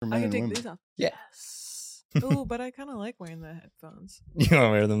men I can and take women. these off. Yeah. Yes. Ooh, but I kind of like wearing the headphones. You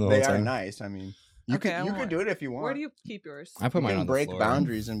don't wear them the whole They are time. nice. I mean, you Okay, I could won't. do it if you want. Where do you keep yours? I put You mine can on the break floor.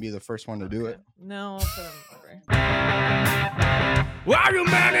 boundaries and be the first one to do it. No, I'll put them over. Well, you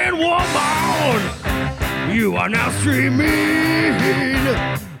man and woman, you are now streaming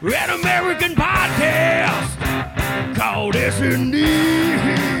an American podcast called S&D.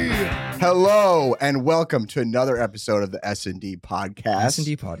 Hello and welcome to another episode of the S&D podcast.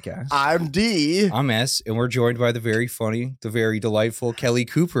 S&D podcast. I'm D. I'm S, and we're joined by the very funny, the very delightful Kelly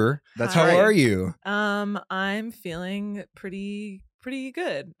Cooper. That's How right. are you? I'm feeling pretty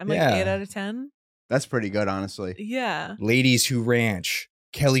good. I'm like Yeah. 8 out of 10. That's pretty good, honestly. Yeah. Ladies Who Ranch.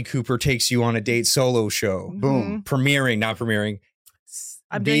 Kelly Cooper takes you on a date solo show. Boom. Premiering, not premiering.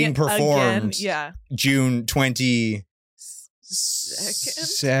 I'm Being doing it performed. again. Yeah. June 22nd.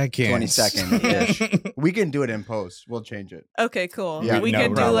 22nd. Yeah. We can do it in post. We'll change it. Okay, cool. Yeah, we no could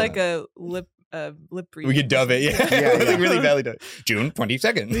do problem. like a lip reading. We could dub it. Yeah. Yeah, yeah. Like really badly done. June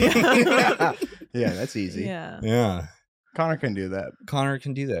 22nd. Yeah. Yeah, that's easy. Yeah. Yeah. Connor can do that. Connor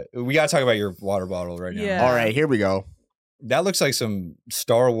can do that. We got to talk about your water bottle right now. Yeah. All right, here we go. That looks like some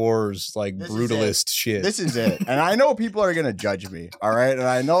Star Wars, like, This is brutalist shit. This is it. And I know people are going to judge me. All right. And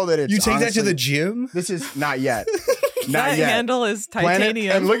I know that it's you take that to honestly- the gym? This is not yet. Not That yet. handle is Planet-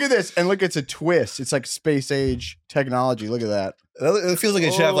 titanium. and look at this. And look, it's a twist. It's like space age technology. Look at that. It feels like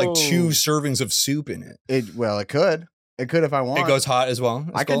it should have like 2 Oh. servings of soup in it. It could. It could if I want. It goes hot as well.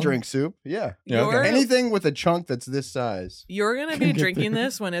 I can drink soup. Yeah. Yeah, okay. You're- Anything with a chunk that's this size. You're gonna Can be get drinking there.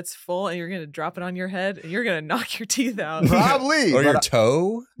 this when it's full, and you're gonna drop it on your head, and you're gonna knock your teeth out. Probably. Or your but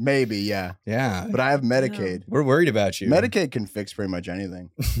toe? maybe, yeah. Yeah. But I have Medicaid. We're worried about you. Medicaid can fix pretty much anything.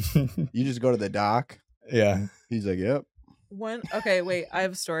 You just go to the doc. Yeah. He's like, yep. Okay, wait, I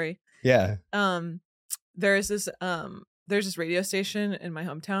have a story. Yeah. There's this radio station in my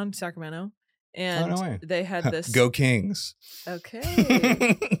hometown, Sacramento, and no way. they had this. Go Kings.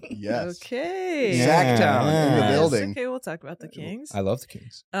 Okay. Yes. Okay. Yeah. Sacktown in the Yes. building. Okay, we'll talk about the Kings. I love the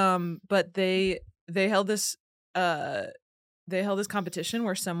Kings. But they held this competition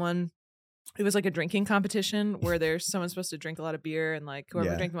where it was like a drinking competition where someone's supposed to drink a lot of beer, and like whoever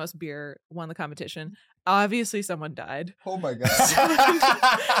Yeah. drank the most beer won the competition. Obviously someone died. Oh my God.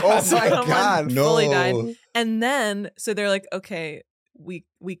 Oh oh my Someone- God. Fully died. And then so they're like, okay, we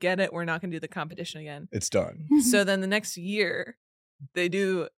get it, we're not gonna do the competition again. It's done. So then the next year they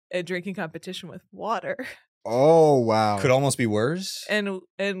do a drinking competition with water. Oh, wow. Could almost be worse. And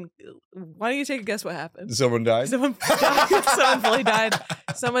why don't you take a guess what happened? Someone died. Someone died. Someone fully died.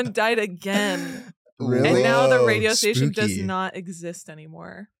 Someone died again. Really? And now the Whoa, radio station does spooky. not exist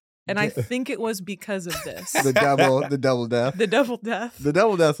anymore. And I think it was because of this. the double death. The double death. The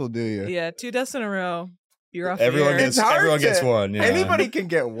double death will do you. Yeah, 2 deaths in a row. You're off Everyone the air. It's hard everyone to- gets one. Yeah. Anybody can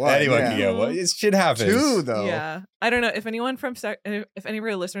get one. Anyone yeah. can get one. It shit happens. 2 though. Yeah. I don't know if anyone from if any of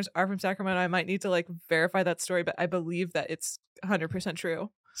our listeners are from Sacramento, I might need to like verify that story, but I believe that it's 100%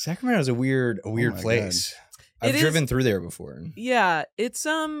 true. Sacramento's a weird my place. I've It driven is- through there before. Yeah, it's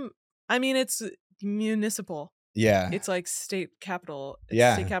I mean it's municipal. Yeah. It's like state capital. It's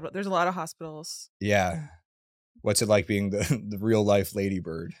Yeah. State capital. There's a lot of hospitals. Yeah. What's it like being the real life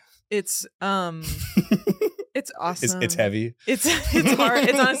ladybird? It's it's awesome. It's heavy It's hard.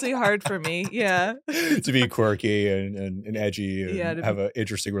 It's honestly hard for me. Yeah. to be quirky and edgy and Yeah, to have an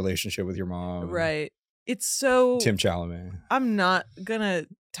interesting relationship with your mom. Right. It's so Tim Chalamet. I'm not gonna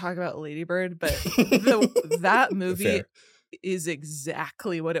talk about Lady Bird, but that movie Fair. is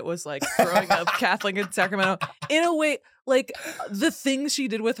exactly what it was like growing up Catholic in Sacramento. In a way, like the things she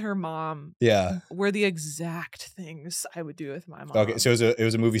did with her mom Yeah. were the exact things I would do with my mom. Okay. So it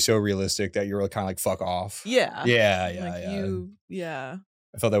was a movie so realistic that you were kind of like fuck off. yeah. Yeah. Yeah.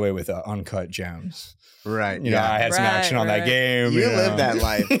 I felt that way with Uncut Gems. Right. You know, I had some Right, action on that right. game. You know. live that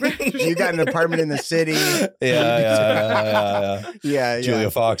life. You got an apartment in the city. Yeah. Yeah.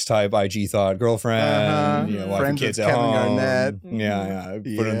 Julia Fox type IG thought girlfriend, Uh-huh. you know, wife Friends and kids with at Kevin home. Garnett. Yeah.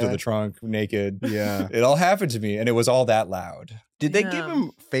 Put him to Yeah. the trunk naked. Yeah. It all happened to me, and it was all that loud. Did they Yeah. give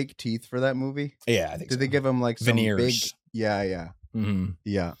him fake teeth for that movie? Yeah, I think. Did so. they give him like some Veneers? big? Yeah. Mhm.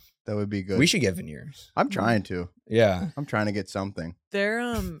 Yeah. That would be good. We should get veneers. I'm trying to. Yeah. I'm trying to get something. They're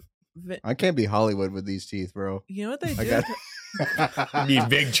I can't be Hollywood with these teeth, bro. you know what they I do? got. You need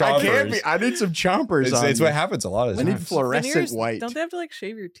big I chompers. can't be. I need some chompers. on It's me. what happens a lot of I need times. fluorescent Veneers, white. Don't they have to like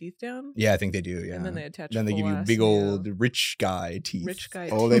shave your teeth down? Yeah, I think they do. Yeah. And then they attach. Then they give you full-ass big old nail. rich guy teeth. rich guy.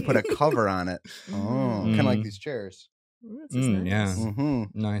 Oh, they put a teeth. cover on it. Oh, Mhm. kind of like Mhm. these chairs. Ooh, this is nice. Yeah. Mm-hmm.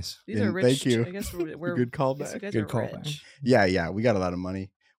 Nice. These Yeah, are rich. thank you. I guess we're Good I guess callback. you guys Good are callback. rich. Yeah. We got a lot of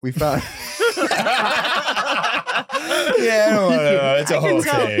money. We found. Yeah, I don't know. It's a I can whole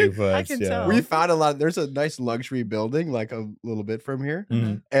tell. thing, but I can yeah. tell. We found a lot. There's a nice luxury building, like a little bit from here,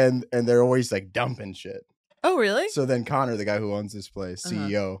 Mhm. and they're always like dumping shit. Oh, really? So then Connor, the guy who owns this place,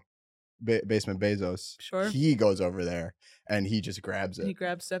 CEO, Basement Bezos, Sure. he goes over there and he just grabs it. He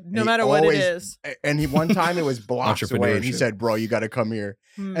grabs stuff, And no he matter what it always- is. And he one time it was blocks away, and he Entrepreneurship. said, "Bro, you got to come here."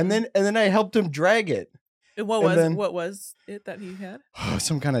 Hmm. And then I helped him drag it. And what and was then- what was it that he had?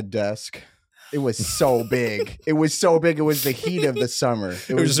 Some kind of desk. It was so big. It was so big. It was the heat of the summer.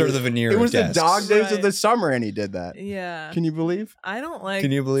 It was just sort of the veneer. It was of the desks. dog days of Right. the summer, and he did that. Yeah. Can you believe? I don't like.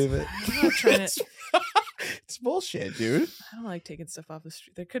 Can you believe it? I'm not trying to. It's bullshit, dude. I don't like taking stuff off the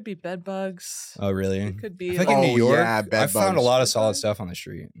street. There could be bed bugs. Oh, really? It could I be. think like, in New York, yeah, bed I found a bugs. lot of solid stuff on the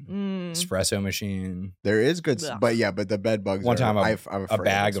street. mm, Espresso machine, There is good, Ugh. but the bed bugs. One time, I'm a afraid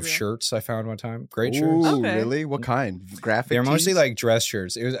bag of. of real. shirts I found one time. Great shirts. Ooh, Okay. really? What kind? Graphic. They're mostly tees? like dress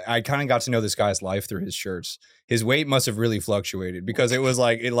shirts. I kind of got to know this guy's life through his shirts. His weight must have really fluctuated because it was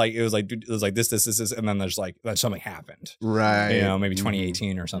like this, and then there's something happened. right. You know, maybe Mhm.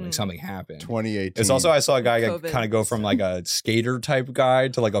 2018 or something. Mm. Something happened. 2018. It's also I saw a guy COVID. kind of go from like a skater type guy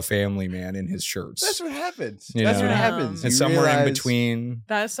to like a family man in his shirts. That's what happens. You That's know? what happens. And You somewhere in realize- between.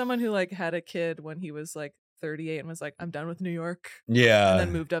 That's someone who like had a kid when he was like 38 and was like, "I'm done with New York," Yeah. and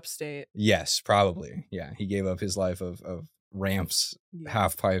then moved upstate. Yes, probably. Yeah. He gave up his life of ramps, Yeah.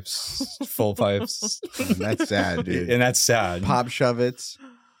 half pipes, full pipes. That's sad, dude. And that's sad. Pop shove-its.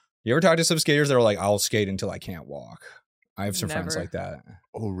 You ever talk to some skaters that are like, I'll skate until I can't walk? I have some friends Never. like that.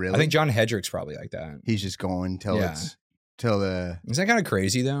 Oh, really? I think John Hedrick's probably like that. he's just going till Yeah. it's till the Is that kind of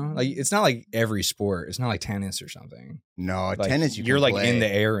crazy though? Like, it's not like every sport. It's not like tennis or something. no Like, tennis. you're can like play. in the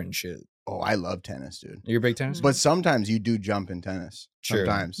air and shit. Oh, I love tennis, dude. You're a big tennis? But sometimes you do jump in tennis. True.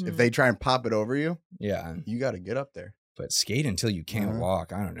 Sometimes if Mhm. they try and pop it over you, Yeah. you got to get up there. But skate until you can't Uh-huh.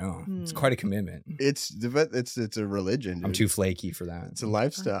 walk. I don't know. It's Hmm. quite a commitment. It's a religion. Dude. I'm too flaky for that. It's a I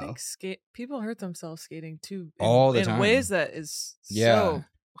lifestyle. think people hurt themselves skating too All the in time. ways that is Yeah. so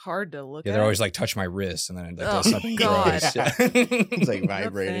hard to look Yeah, at. they're always like, touch my wrist, and then it like, does Oh, something God. gross. Yeah. It's like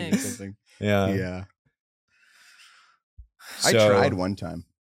vibrating or thanks. something. yeah. Yeah. I So, tried one time.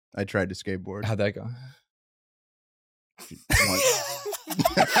 I tried to skateboard. How'd that go? One-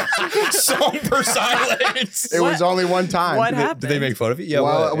 Somber silence. It was only one time. What Did happened? they make fun of you? Yeah.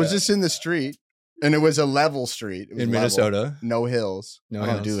 well, what? I was Yeah. just in the street, and it was a level street. It was in level. Minnesota. No hills. No I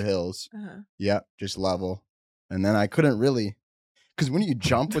don't do hills. hills. Uh-huh. Yep, just level. And then I couldn't really, because when you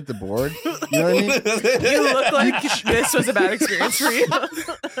jump with the board, you know what I mean? You look like this was a bad experience for you.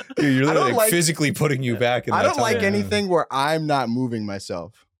 Dude, you're I don't literally like- physically putting you back in I that don't like time. anything where I'm not moving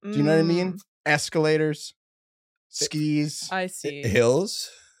myself. Do you know what I mean? Mm, Escalators, skis. I see. Hills.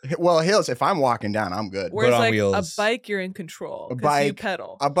 Well, hills. If I'm walking down, I'm good. Whereas on like wheels. a bike, you're in control. A 'cause you bike,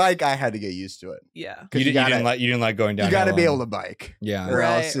 pedal. A bike, I had to get used to it. Yeah. 'Cause You, you gotta- you didn't like going down. You got to be able to bike, Yeah. or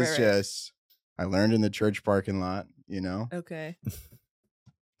Right, else right, it's right. just. I learned in the church parking lot, Okay.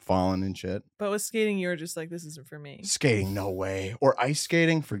 falling and shit. But with skating, you were just like, this isn't for me. Skating, no way. Or ice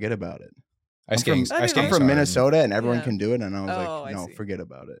skating, forget about it. Ice I'm from- skating. I mean, Ice I'm skating's from hard. Minnesota, and everyone Yeah. can do it, and I was Oh, like, I no, see. forget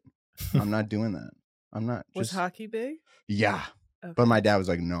about it. I'm not doing that. I'm not. Was Just, hockey big? yeah, Okay. but my dad was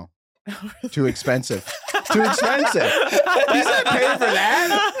like, no, too expensive. Too expensive. He's not paying for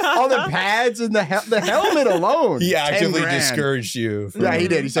that. All the pads and the helmet alone. He 10 actively grand. discouraged you. From Yeah, he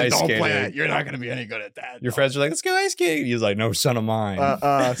did. He said, ice "Don't play skating. it. You're not going to be any good at that." Your friends are like, let's go ice skating. He's like, no, son of mine.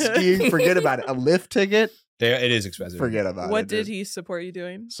 Skiing, forget about it. A lift ticket, It is expensive. forget about it. What did dude. he support you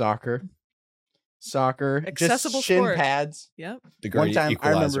doing? Soccer, Accessible just shin sport. pads. Yep. The great time, I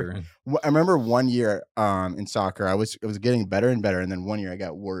equalizer. I remember one year in soccer, I was getting better and better, and then one year I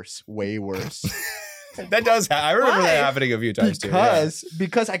got worse, way worse. That does happen. I remember Why? that happening a few times too. yeah.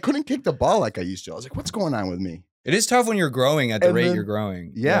 because I couldn't kick the ball like I used to. I was like, what's going on with me? It is tough when you're growing at the And rate then- you're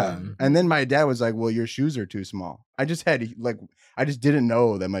growing. Yeah. And then my dad was like, well, your shoes are too small. I just didn't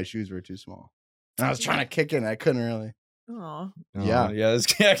know that my shoes were too small. And I was trying to kick it and I couldn't really. Oh. Oh, Yeah. yeah.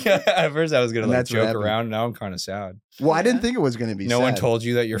 At first, I was gonna And like that's what joke happened. around. Now I'm kind of sad. Well, I didn't Yeah. think it was going to be No one sad. told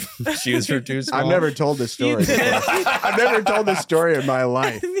you that your shoes were too small. I've never told this story. didn't. I've never told this story in my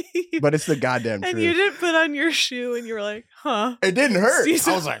life, but it's the goddamn And truth. you didn't put on your shoe and you were like, huh. It didn't hurt. These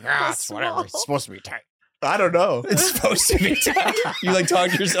I was are like, it's small. whatever. It's supposed to be tight. I don't know. It's supposed to be tight. You like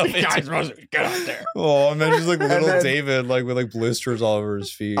talk yourself into Guys, supposed to be get out there. Oh, and then just like little then- David, like with like blisters all over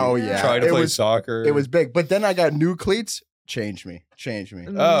his feet. Oh yeah, trying to it play was soccer. it was big. But then I got new cleats. Changed me.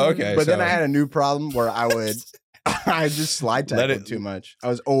 Oh, okay. But then so- I had a new problem where I just slide Let tackled it- too much. I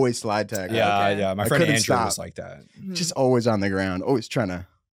was always slide tackling. Yeah, Okay. yeah. My I friend couldn't Andrew was stop. like that. Mhm. Just always on the ground. Always trying to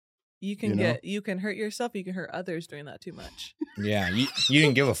You can You know? you can hurt yourself. You can hurt others doing that too much. Yeah, you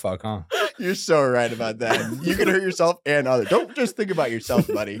didn't give a fuck, huh? You're so right about that. You can hurt yourself and others. Don't just think about yourself,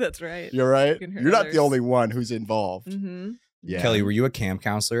 buddy. That's right. You're right. You can hurt You're not others. the only one who's involved. Mm-hmm. Yeah. Kelly, were you a camp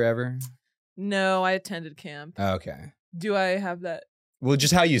counselor ever? No, I attended camp. Okay. Do I have that? Well,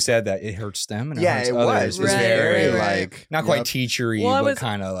 just how you said that, it hurts them and Yeah, hurts it others. was. It's Right, very right, right. like not quite yep. teachery, Well, I but was-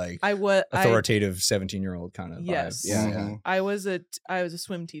 kind of like I was authoritative 17-year-old kind of Yes. vibe. Yeah, yeah. Mhm. I was a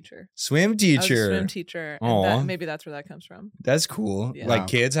swim teacher. Swim I was a teacher. swim teacher. And Aw. maybe that's where that comes from. That's cool. Yeah. Like Wow.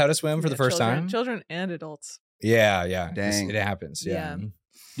 kids how to swim for the Yeah, first children, time. Children and adults. Yeah, yeah. Dang. It happens. Yeah. Yeah. Do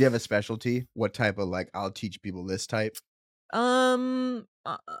you have a specialty? What type of like I'll teach people this type?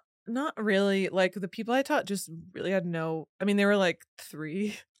 Not really. Like the people I taught just really had no. I mean, they were like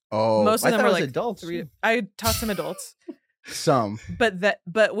 3. Oh, Most of I them thought were it was like adults. 3. I taught some adults, Some.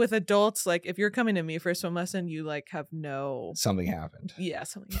 but with adults, like if you're coming to me for a swim lesson, you like have no. Something happened. Yeah,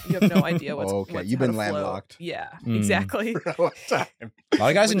 something. You have no idea what's. Okay, what's you've how been to float. landlocked. Yeah, Mm. exactly. For a long time. A lot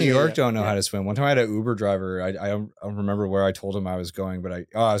of guys in New Yeah, York yeah, don't know yeah. how to swim. One time I had an Uber driver. I don't remember where I told him I was going, but I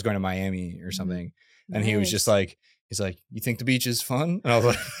was going to Miami or something. And he was just Nice. like, he's like, "You think the beach is fun?" And I was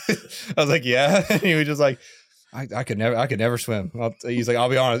like, "Yeah." And he was just like, I could never swim. He's like, "I'll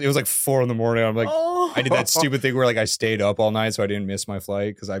be honest, it was like 4 a.m. I'm like, oh, I did that stupid thing where like I stayed up all night so I didn't miss my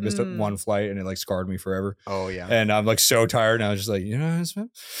flight because I missed Mm. one flight and it like scarred me forever. Oh yeah. And I'm like so tired and I was just like, you know how to swim?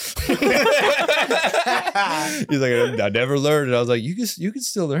 He's like, I never learned. And I was like, you can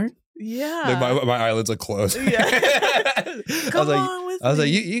still learn. yeah. Like my eyelids are closed. Yeah. I Come was like, on with I was me.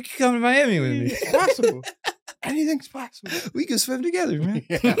 like, you can come to Miami with me. It's possible. Anything's possible. We can swim together, man.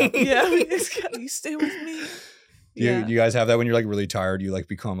 Yeah. yeah, you stay with me. Do you guys have that when you're like really tired? You like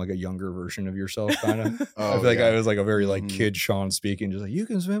become like a younger version of yourself, kind of. I feel like yeah. I was like a very like Mhm. kid Sean speaking, just like you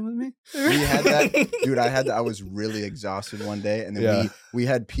can swim with me. We had that, dude. I had that. I was really exhausted one day, and then Yeah. we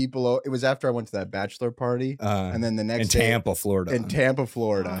had people. It was after I went to that bachelor party, and then the next in day Tampa, Florida. in Tampa,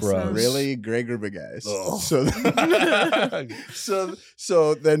 Florida. Awesome. Really great group of guys. Ugh.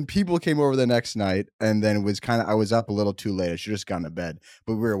 So then people came over the next night, and then it was kind of I was up a little too late. I should have just gone to bed,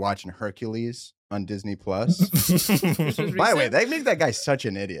 but we were watching Hercules on Disney Plus. By the way, they make that guy such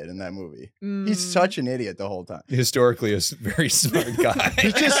an idiot in that movie. He's such an idiot the whole time. Historically, a very smart guy.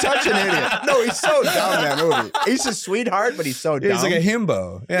 He's just such an idiot. No, he's so dumb in that movie. He's a sweetheart, but he's so dumb. He's like a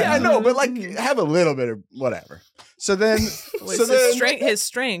himbo. yeah, I know, but like have a little bit of whatever. So then, his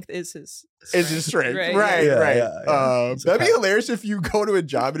strength is his. it's his strength, Right, right? yeah. Right. Yeah, yeah. That'd be hilarious if you go to a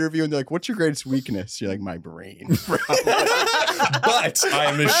job interview and they're like, "What's your greatest weakness?" You're like, "My brain." But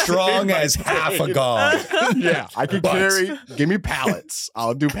I'm as strong as half a god. Yeah, I can But- carry. Give me pallets.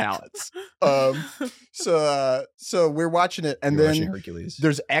 I'll do pallets. So we're watching it, and You're then watching Hercules.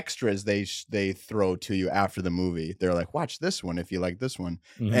 there's extras they throw to you after the movie. They're like, watch this one if you like this one,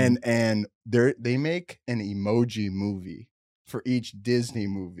 Mhm. and they make an emoji movie for each Disney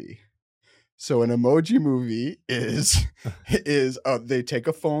movie. So an emoji movie is they take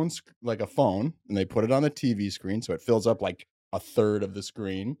a phone and they put it on the TV screen so it fills up like a third of the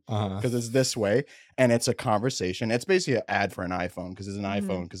screen Uh-huh. because it's this way, and it's a conversation. It's basically an ad for an iPhone because it's an Mhm.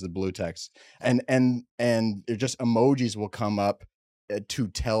 iPhone because of blue text, and it just emojis will come up to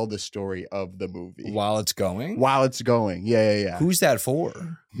tell the story of the movie While it's going? while it's going. Yeah. Who's that for?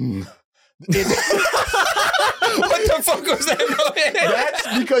 Hmm. What the fuck was that noise?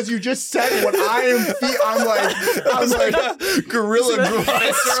 That's because you just said what I am. I'm like gorilla grunt.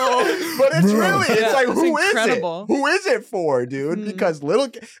 but it's really, it's Yeah, like, it's who is incredible. it? Who is it for, dude? Mhm. Because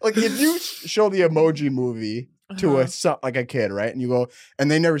like if you show the emoji movie to like a kid, right? And you go,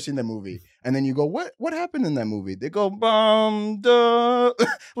 and they never seen that movie. And then you go, what happened in that movie? They go, duh.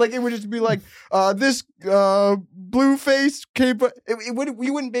 Like it would just be like, this blue face came, we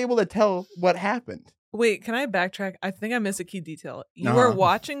wouldn't be able to tell what happened. Wait, can I backtrack? I think I missed a key detail. You Uh-huh. were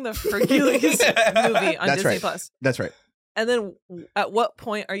watching the Hercules movie on That's Disney right. Plus, That's right. and then at what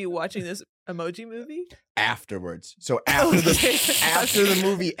point are you watching this emoji movie? Afterwards. So after Okay. after the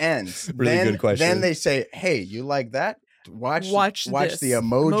movie ends, Really then, good question. then they say, hey, you like that? Watch Watch the this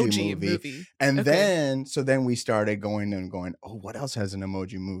emoji movie. And Okay. then we started going, oh, what else has an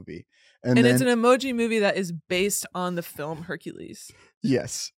emoji movie? And then, it's an emoji movie that is based on the film Hercules,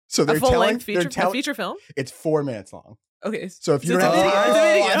 yes. So a they're full telling, length feature, they're a telling, feature film. it's 4 minutes long. Okay, So if you So don't it's a have video. It's a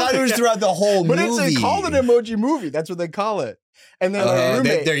video. I thought it was throughout the whole but movie. it's called an emoji movie. That's what they call it. And then my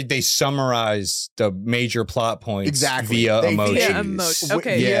roommate, they summarize the major plot points exactly via They- emojis. Via emoji.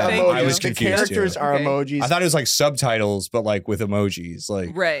 Okay, Yeah, thank I you. was The confused characters too. are Okay. emojis. I thought it was like subtitles, but like with emojis,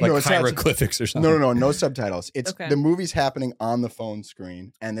 like Right. like No, it's not- hieroglyphics or something. No subtitles. It's Okay. the movie's happening on the phone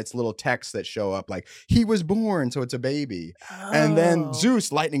screen, and it's little texts that show up like he was born, so it's a baby, and then Oh.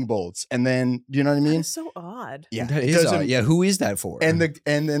 Zeus lightning bolts, and then you know what I That mean? is so odd. Yeah, That it is doesn't- odd. Yeah, who is that for? And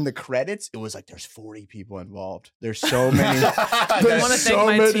then the credits, it was like there's 40 people involved. There's so many. I there's wanna thank so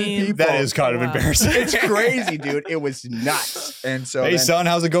my many team. people. that is kind of Wow. embarrassing. It's crazy, dude. It was nuts. And so Hey then- son,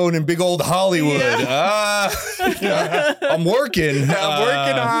 how's it going in big old Hollywood? Yeah. I'm working. I'm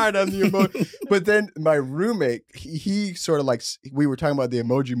working hard on the emoji. But then my roommate, he sort of like, we were talking about the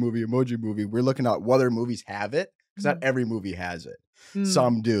emoji movie. We're looking at what other movies have it, because not every movie has it. Hmm.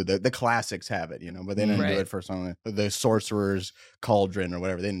 Some do. The classics have it, but they didn't Right. do it for something. The Sorcerer's Cauldron or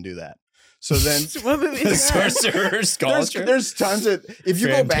whatever. They didn't do that. So then What movie The is that? Sorcerer's there's, Cauldron. there's tons of, if you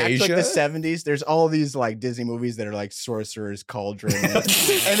go back to like the Fantasia? 70s, there's all these like Disney movies that are like Sorcerer's Cauldron. and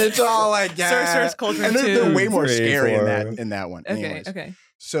it's all like, yeah. Sorcerer's Cauldron And they're 2. way more 3, scary 4. in that one. Okay, Anyways. okay.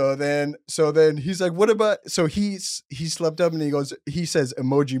 So then he's like, what about, so he slept up and he says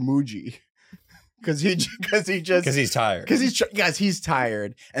emoji muji. Cause he's tired. guys, he's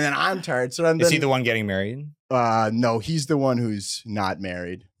tired. And then I'm tired. So then, Is he the one getting married? no, he's the one who's not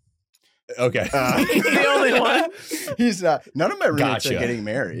married. Okay. The only one. He's not, none of my roommates Gotcha. are getting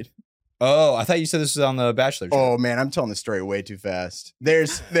married. Oh, I thought you said this was on the Bachelor. Trip. Oh man, I'm telling the story way too fast.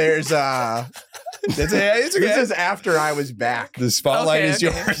 There's It's okay. this is after I was back. The spotlight Okay, is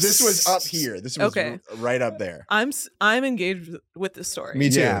okay. yours. This was up here. This was Okay. right up there. I'm engaged with the story. Me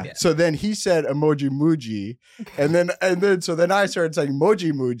too. Yeah. So then he said emoji muji, and then I started saying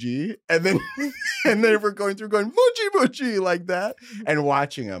moji muji, and then we're going moji muji like that and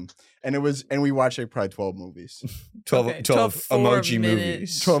watching them. And we watched like probably 12 movies. 12 Okay, 12 emoji 4-minute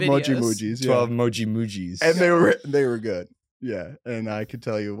movies. 12 emoji videos. mujis. 12 emoji mujis. And they were good. Yeah. And I could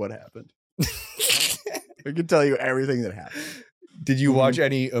tell you what happened. I could tell you everything that happened. Did you watch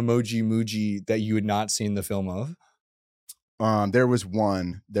any emoji muji that you had not seen the film of? There was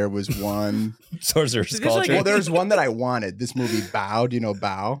one. Sorcerer's Did you, like- Cauldron? Well, there's one that I wanted. This movie Bao. Do you know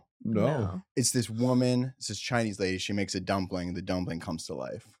Bao? no. It's this woman. It's this Chinese lady. She makes a dumpling. And the dumpling comes to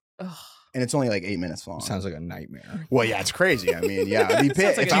life. Ugh. And it's only like 8 minutes long. Sounds like a nightmare. Well, yeah, it's crazy. I mean, yeah, I'd be pissed.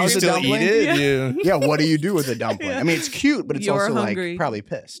 Sounds like If a I was you a still dumpling, eat it? Yeah. Yeah. yeah, what do you do with a dumpling? Yeah. I mean, it's cute, but it's You're also hungry. like probably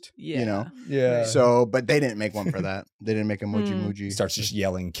pissed. Yeah. Yeah. So, but they didn't make one for that. They didn't make emoji Hmm. muji. Starts just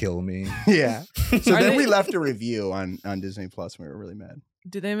yelling, kill me. Yeah. So Are then they- we left a review on Disney Plus. And we were really mad.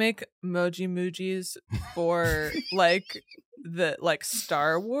 Do they make emoji mujis for like the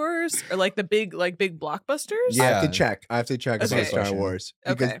Star Wars or like the big blockbusters? Yeah. I have to check. Okay. about Star Wars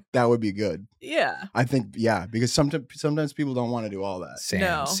because Okay. that would be good. Yeah. I think because sometimes people don't want to do all that. Sand,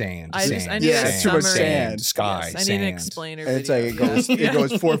 No. sand, I just- sand. I need Yeah, a it's too much summary. sand. Sky, Yes, I need an sand. explainer. And it's like it video. goes Yeah. it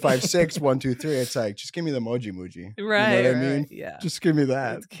goes 4, 5, 6, 1, 2, 3. It's like just give me the emoji muji. Right. You know what I mean? Right, yeah. Just give me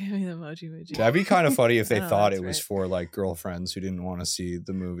that. Let's give me the emoji muji. That'd be kind of funny if they Oh, thought that's it was right. for like girlfriends who didn't want to see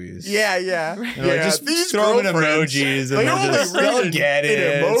the movies. Yeah, yeah. Right. They're like, Yeah, just these throw them in girlfriends, emojis they and only they'll read get in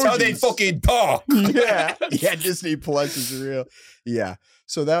it. That's how they emojis. fucking talk. yeah. Yeah, Disney Plus is real. Yeah.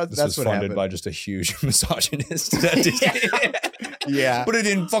 So This that's was what funded happened. by just a huge misogynist. That Disney- Yeah. Put it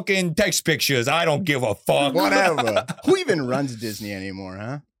in fucking text pictures. I don't give a fuck. Whatever. Who even runs Disney anymore,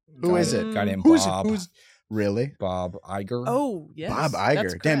 huh? Who is it? Guy named Who's Bob. who's really? Bob Iger. Oh, yes. Bob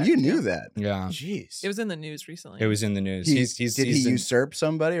that's Iger. Damn, correct, you yeah. knew that. Yeah. Jeez. It was in the news recently. It was in the news. He- He's did he in- usurp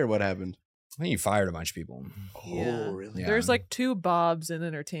somebody or what happened? I think he fired a bunch of people. Yeah. Oh, really? Yeah. There's like 2 Bobs in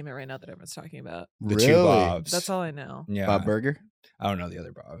entertainment right now that everyone's talking about. The Really? two Bobs. That's all I know. Yeah. Bob Burger? I don't know the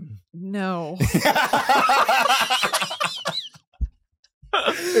other Bob. No.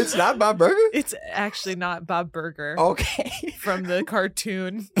 It's not Bob Burger? It's actually not Bob Burger Okay. from the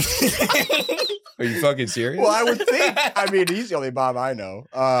cartoon. Are you fucking serious? Well, I would think. I mean, he's the only Bob I know.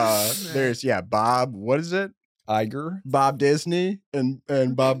 There's Bob. What is it? Iger. Bob Disney and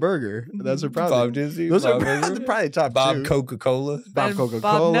Bob Burger. Those are probably Bob Disney. those Bob are Burger, probably top Bob two. Coca-Cola. Bob And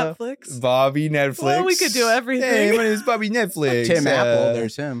Coca-Cola. Bob Netflix. Bobby Netflix. Well, we could do everything. Hey, my name is Bobby Netflix. Tim Apple.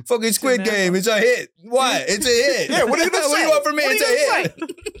 There's him. Fucking Squid Tim Game. Apple. It's a hit. What? It's a hit. Yeah, what are you gonna What do say? you want from me? What are It's you a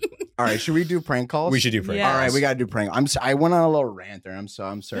gonna hit. All right, should we do prank calls? We should do prank Yeah. All right, calls. we got to do prank. I went on a little rant there. I'm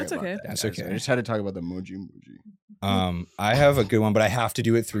sorry That's about okay. that. That's guys. okay. I just had to talk about the Muji. I have a good one, but I have to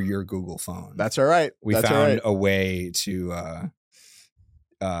do it through your Google phone. That's all right. We That's all found right. a way to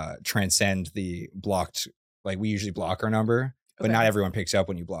transcend the blocked. Like we usually block our number, but Okay. not everyone picks up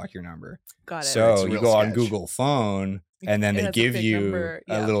when you block your number. Got it. So It's a you real go on sketch. Google phone And then It they has a give big you number,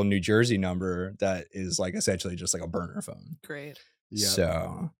 a yeah. little New Jersey number that is like essentially just like a burner phone. Great. Yeah.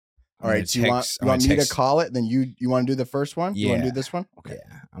 So, All right. So you want me to call it? Then you want to do the first one? You want to do this one? Okay.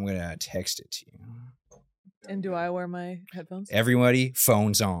 Yeah, I'm gonna text it to you. And do I wear my headphones? Everybody,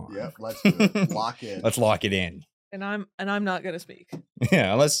 phones on. Yep. Let's do it. Lock in. Let's lock it in. And I'm not gonna speak.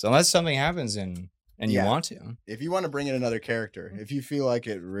 Yeah, unless something happens and you Yeah. want to. If you want to bring in another character, if you feel like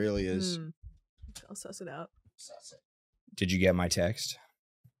it really is. I'll suss it out. Did you get my text?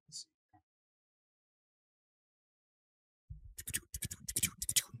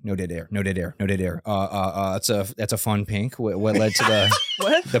 No dead air. No dead air. No dead air. That's a fun pink. What led to the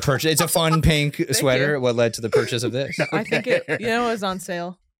What? the purchase? It's a fun pink sweater. you. What led to the purchase of this? I think it was on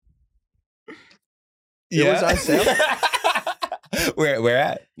sale. It was on sale? Where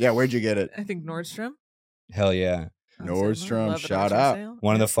at? Yeah, where'd you get it? I think Nordstrom. Hell yeah. On sale. Nordstrom, Love a shout Nordstrom out. sale.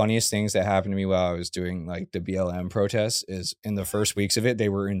 One of the funniest things that happened to me while I was doing like the BLM protests is in the first weeks of it, they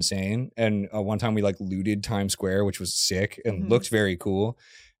were insane. And one time we like looted Times Square, which was sick and looked very cool.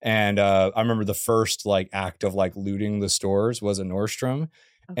 And I remember the first like act of like looting the stores was a Nordstrom.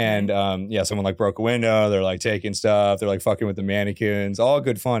 Okay. And someone like broke a window. They're like taking stuff. They're like fucking with the mannequins. All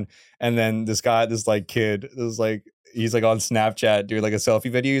good fun. And then this kid, he's like on Snapchat doing like a selfie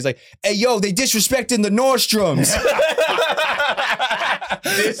video. He's like, "Hey, yo, they disrespecting the Nordstroms."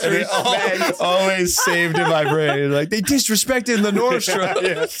 Disrespect. Always saved in my brain. Like, they disrespecting the Nordstroms.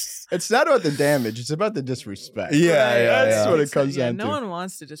 Yeah. It's not about the damage. It's about the disrespect. Yeah, That's what it So, comes down no to. one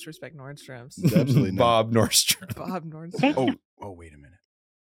wants to disrespect Nordstrom's. Absolutely not. Bob Nordstrom. Bob Nordstrom. Oh, wait a minute.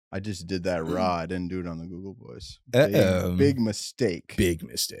 I just did that raw. I didn't do it on the Google Voice. Uh-oh. Big mistake. Big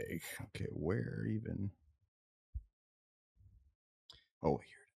mistake. Okay, where even? Oh,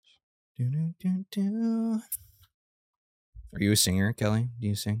 Are you a singer, Kelly? Do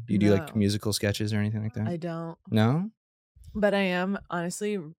you sing? Do you do like No. musical sketches or anything like that? I don't. No? But I am,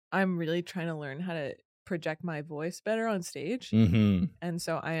 honestly, I'm really trying to learn how to project my voice better on stage. Mm-hmm. And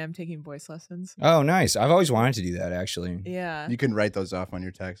so I am taking voice lessons. Oh, nice. I've always wanted to do that, actually. Yeah. You can write those off on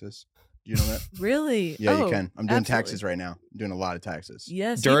your taxes. Do you know that? Really? Yeah, Oh, you can. I'm doing absolutely. taxes right now. I'm doing a lot of taxes.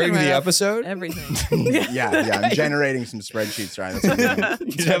 Yes. you During can write the off episode? Everything. Yeah. I'm generating some spreadsheets, right? That's what I'm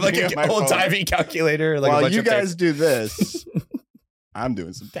doing. You have like Typing an in my old phone. timey calculator. Like a While bunch you of guys do this, I'm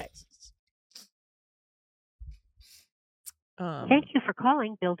doing some taxes. Thank you for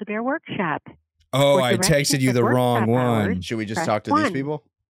calling Build-A-Bear Workshop. Oh, For I directions texted you and the workshop wrong one. hours, Should we just Press talk to these 1. people?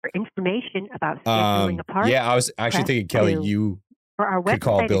 For information about scheduling a party, Yeah, I was actually press thinking, Kelly, 2. you for our could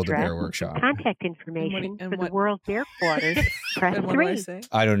call website Build-A-Bear address, Workshop. contact information and for the what- World Bear Quarters, press And what do I 3. say?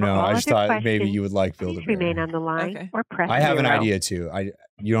 I don't For know. all I just other thought maybe questions, you would like Please Build-A-Bear. remain on the line Okay. or press I have an 0. idea too.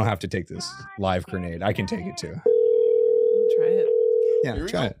 You don't have to take this live grenade. I can take it too. I'll try it. Yeah, Here we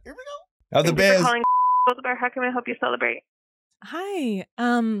try go. it. Here we go. Oh, the Thank you for Bears. calling Build-A-Bear. How can I help you celebrate? Hi.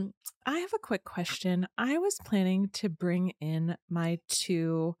 I have a quick question. I was planning to bring in my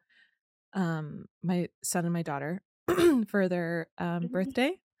two my son and my daughter for their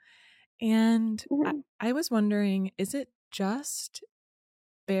birthday. And I was wondering, is it just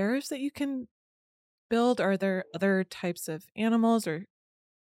bears that you can build? Are there other types of animals or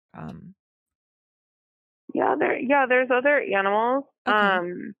There's other animals. Okay.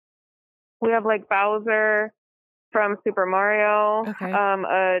 We have like Bowser from Super Mario. Okay.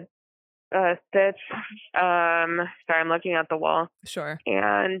 A Stitch. Sorry, I'm looking at the wall. Sure.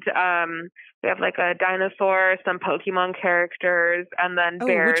 And we have like a dinosaur, some Pokemon characters, and then Oh,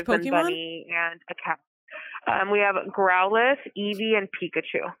 bears which and Pokemon? bunny and a cat. We have Growlithe, Eevee, and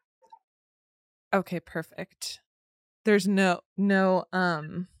Pikachu. Okay, perfect. There's no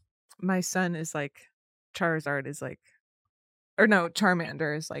my son is like Charizard is like, or no,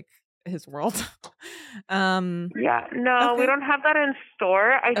 Charmander is like his world. Yeah, no, we Okay. don't have that in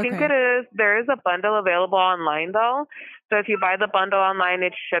store. I think Okay. there is a bundle available online though. So if you buy the bundle online,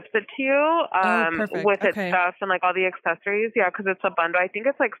 it ships it to you perfect. with its Okay. stuff and like all the accessories. Yeah, because it's a bundle. I think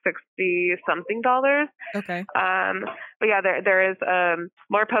it's like $60 something. Okay. But yeah, there is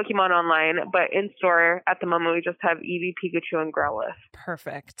more Pokemon online, but in store at the moment we just have Eevee, Pikachu, and Growlithe.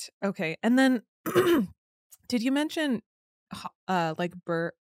 Perfect. Okay. And then did you mention like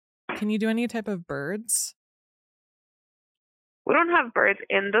bird? Can you do any type of birds? We don't have birds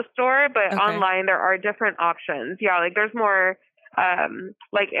in the store, but Okay. online there are different options. Yeah, like there's more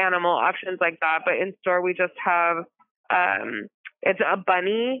like animal options like that, but in store we just have it's a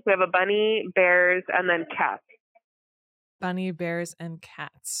bunny. We have a bunny, bears, and then cats. Bunny, bears, and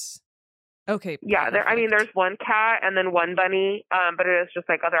cats. Okay. Yeah, I mean, perfect. there's one cat and then one bunny, but it is just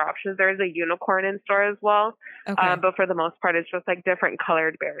like other options. There is a unicorn in store as well, Okay. but for the most part, it's just like different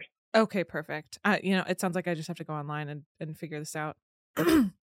colored bears. Okay, perfect. It sounds like I just have to go online and figure this out.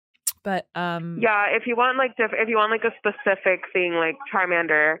 But Yeah, if you want like if you want like a specific thing like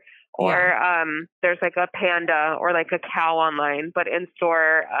Charmander, or there's like a panda or like a cow online, but in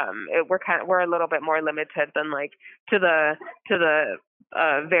store, we're a little bit more limited than like to the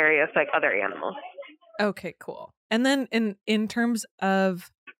various like other animals. okay, cool. And then in terms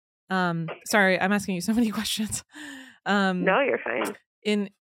of sorry, I'm asking you so many questions. No, you're fine.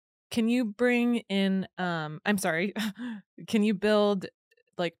 Can you bring in I'm sorry. Can you build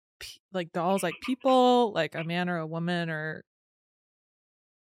like dolls like people, like a man or a woman or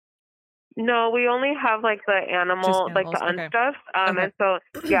No, we only have like the animal, like the okay. unstuffed. Okay. And so,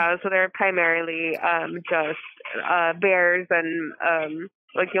 so they're primarily just bears and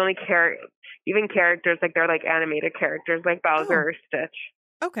like the only even characters, like they're like animated characters like Bowser or Stitch.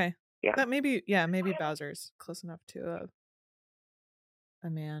 Okay. Yeah. That maybe Bowser's close enough to a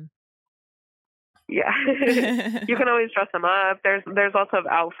man. Yeah. You can always dress them up. There's also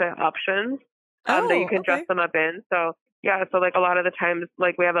outfit options that you can dress them up in. So yeah, so like a lot of the times,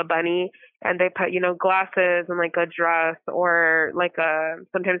 like we have a bunny and they put, glasses and like a dress, or like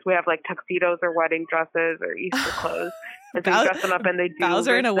sometimes we have like tuxedos or wedding dresses or Easter clothes. And so you dress them up and they do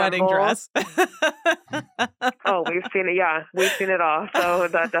Bowser in a wedding dress. Oh, we've seen it. Yeah, we've seen it all. So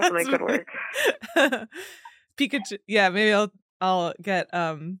that definitely could work. Pikachu. Yeah, maybe I'll get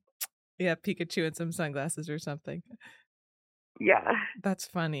Pikachu and some sunglasses or something. Yeah. That's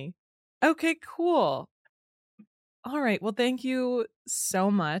funny. Okay, cool. All right. Well, thank you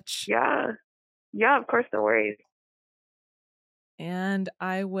so much. Yeah. Yeah, of course, no worries. And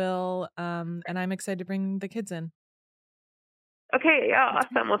I will and I'm excited to bring the kids in. Okay, yeah,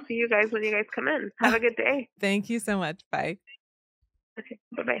 awesome. We'll see you guys when you guys come in. Have a good day. Thank you so much. Bye. Okay,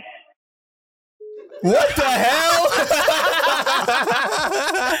 bye-bye. What the hell?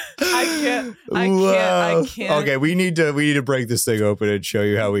 I can't. Okay, we need to break this thing open and show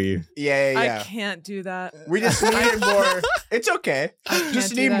you how we. Yeah. I can't do that. We just needed more. It's okay.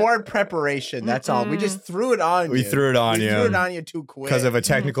 Just need more preparation. That's all. We just threw it on you. We threw it on you. Threw it on you too quick Because of a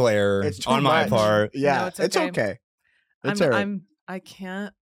technical error on my part. Yeah, No, it's okay. I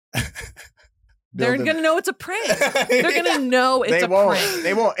can't. They're going to know it's a prank. They're going to know it's prank.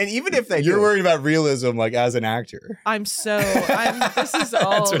 They won't. And even if they You're worried about realism, like as an actor. This is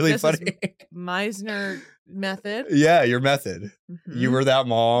all. That's really funny. Meisner method. Yeah, your method. Mm-hmm. You were that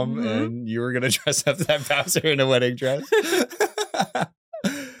mom and you were going to dress up that Bowser in a wedding dress. All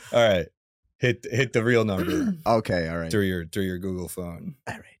right. Hit the real number. Okay, all right. Through your Google phone.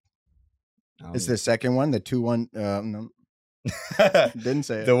 All right. It's the second one, the 2-1. No. Didn't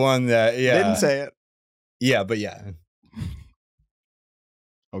say it. The one that, Didn't say it. Yeah, but yeah.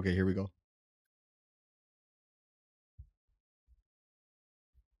 Okay, here we go.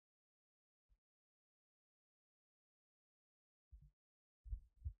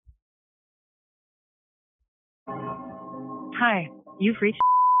 Hi, you've reached.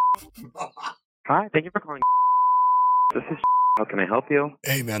 Hi, thank you for calling. This is. How can I help you?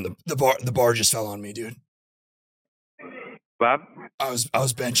 Hey man, the bar just fell on me, dude. Bob? I was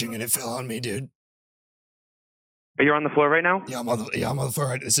benching and it fell on me, dude. Are you on the floor right now? Yeah, I'm on the floor.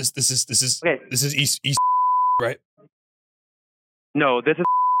 Right. This is okay. This is East right? No, this is.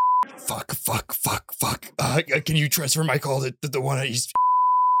 Fuck. Can you transfer my call to the one at East,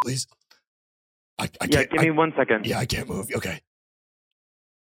 please? I can't. Give me 1 second. Yeah, I can't move. Okay.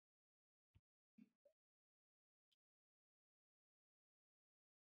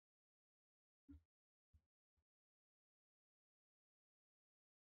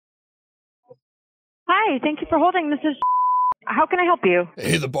 Hi, thank you for holding. This is. How can I help you?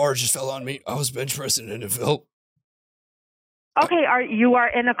 Hey, the bar just fell on me. I was bench pressing and it fell. Okay, you are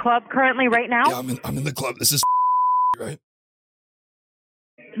in a club currently right now? Yeah, I'm in the club. This is right.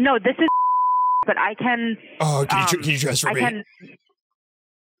 No, this is. But I can. Oh, can you transfer me?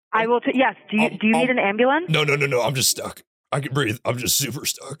 I will. Yes. Do you need an ambulance? No. I'm just stuck. I can breathe. I'm just super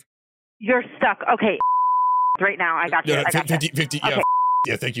stuck. You're stuck. Okay. Right now, I got you. No, I got 50. Okay. Yeah.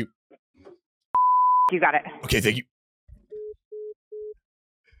 Yeah. Thank you. You got it. Okay. Thank you.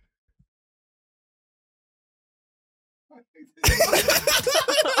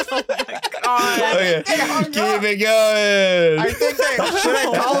 Oh my God. Okay. Keep it going. I think should I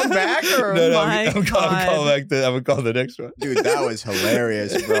call him back or no, I'm calling back. I'm gonna call the next one. Dude, that was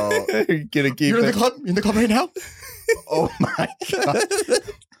hilarious, bro. Gonna keep You're in it. the club? You're in the club right now? Oh my God.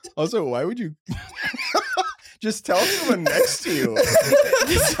 Also, why would you Just tell someone next to you.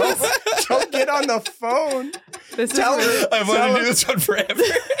 Don't get on the phone. Tell her. I've wanted to do this one forever.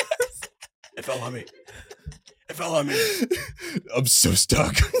 It fell on me. It fell on me. I'm so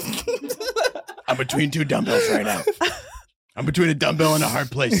stuck. I'm between two dumbbells right now. I'm between a dumbbell and a hard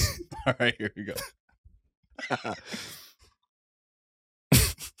place. All right, here we go.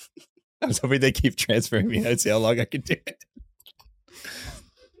 I was hoping they keep transferring me. I'd see how long I could do it.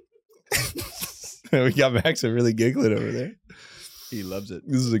 We got Max really giggling over there. He loves it.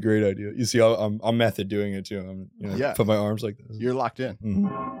 This is a great idea. You see, I'm method doing it too. I'm put my arms like this. You're locked in.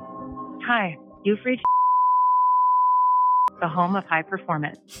 Mm-hmm. Hi, you've reached the home of high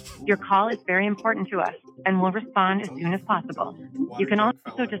performance. Your call is very important to us, and we'll respond as soon as possible. You can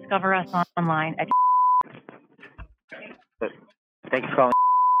also discover us online at. Thanks for calling.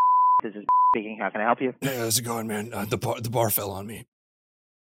 This is speaking. How can I help you? Hey, how's it going, man? The bar fell on me.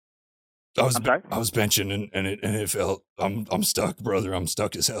 I was benching and it fell. I'm stuck, brother. I'm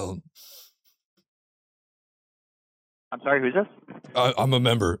stuck as hell. I'm sorry, who's this? I'm a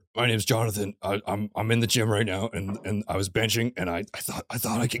member. My name's Jonathan. I'm in the gym right now, and I was benching, and I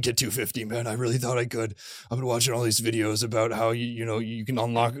thought I could get 250, man. I really thought I could. I've been watching all these videos about how you can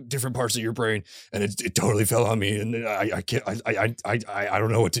unlock different parts of your brain, and it totally fell on me, and I can't. I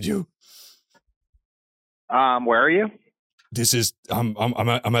don't know what to do. Where are you? This is I'm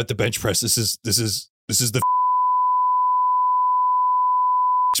at the bench press. This is the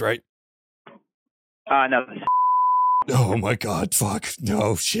right. No. Oh my God! Fuck!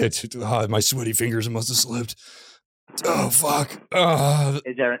 No shit! My sweaty fingers must have slipped. Oh fuck!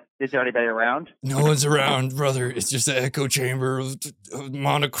 Is there anybody around? No one's around, brother. It's just an echo chamber of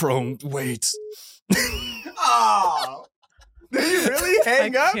monochrome weights. Oh, did you really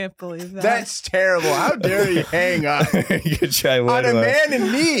hang up? I can't believe that. That's terrible. How dare you hang up You could try on a man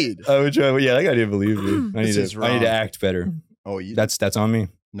in need? I would try. Yeah, that guy didn't believe me. I need to act better. Oh, that's on me.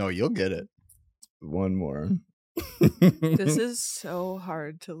 No, you'll get it. One more. This is so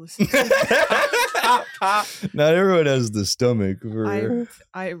hard to listen to. Not everyone has the stomach for.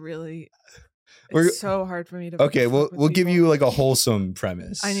 I really. It's so hard for me to. Okay, we'll give you like a wholesome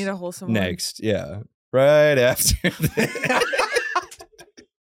premise. I need a wholesome next. One. Yeah, right after.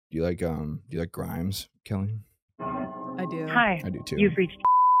 Do you like Grimes, Kelly? I do. Hi. I do too. You've reached.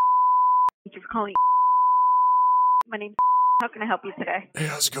 Thank you for calling. My name's. How can I help you today? Hey,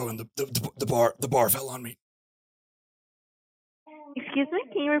 how's it going? The bar fell on me. Excuse me,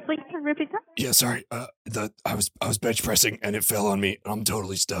 can you repeat that? Yeah, sorry. I was bench pressing and it fell on me. I'm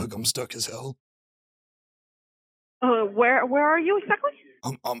totally stuck. I'm stuck as hell. Where are you exactly?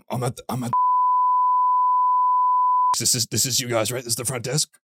 I'm at. This is you guys, right? This is the front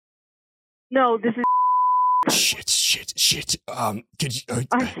desk. No, this is. Shit. Could you?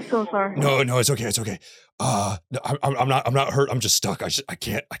 I'm so sorry. No, it's okay. It's okay. No, I'm not hurt. I'm just stuck. I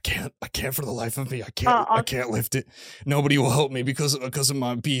can't for the life of me. I can't lift it. Nobody will help me because of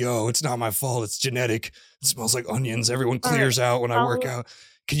my BO. It's not my fault. It's genetic. It smells like onions. Everyone clears out when I work out.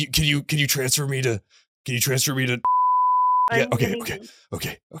 Can you transfer me to? Yeah. Okay.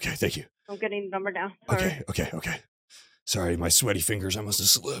 Thank you. I'm getting the number now. Sorry. Okay. Sorry, my sweaty fingers. I must have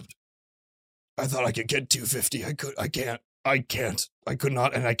slipped. I thought I could get 250. I can't. I could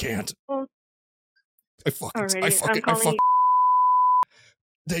not, and I can't. Well, I fucking.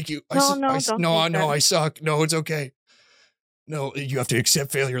 Thank you. I suck. No, it's okay. No, you have to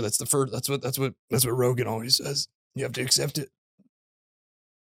accept failure. That's the first. That's what Rogan always says. You have to accept it.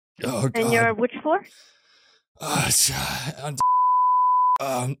 Oh God. And you're which floor? I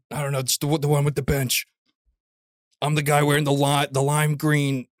don't know. It's the one with the bench. I'm the guy wearing the lime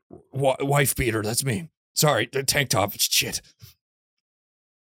green wife beater. That's me. Sorry, the tank top. It's shit.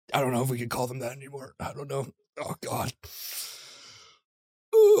 I don't know if we can call them that anymore. I don't know. Oh God.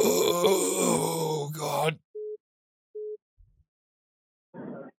 Oh God.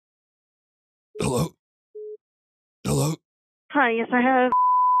 Hello. Hi. Yes, I have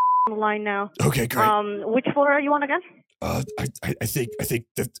on the line now. Okay, great. Which floor are you on again? I think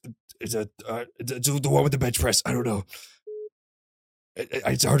that it's the one with the bench press. I don't know.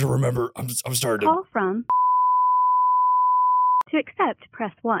 It's hard to remember. I'm starting to. Call from. To accept,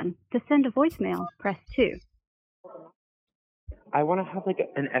 press 1. To send a voicemail, press 2. I want to have like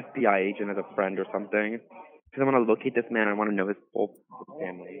an FBI agent as a friend or something because I want to locate this man. I want to know his whole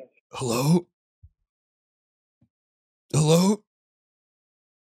family. Hello.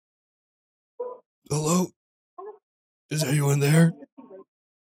 Is anyone there?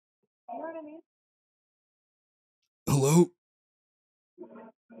 Hello.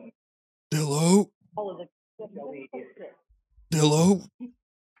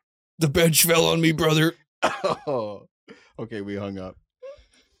 The bench fell on me, brother. Oh, okay, we hung up.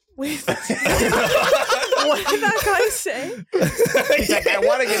 Wait, what did that guy say? He's like, I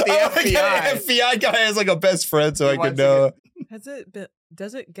want to get the FBI. FBI guy has like a best friend, so I could know.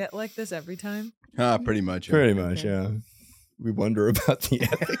 Does it get like this every time? Pretty much. Yeah. Pretty much, yeah. We wonder about the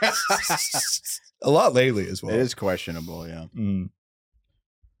ethics a lot lately as well. It is questionable, yeah.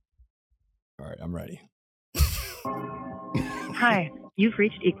 All right, I'm ready. Hi, you've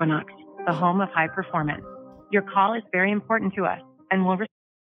reached Equinox, the home of high performance. Your call is very important to us, and we'll.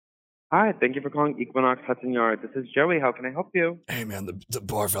 Hi, thank you for calling Equinox Hudson Yard. This is Joey. How can I help you? Hey, man, the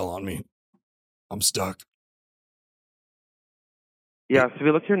bar fell on me. I'm stuck. Yeah, so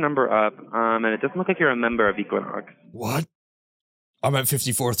we looked your number up, and it doesn't look like you're a member of Equinox. What? I'm at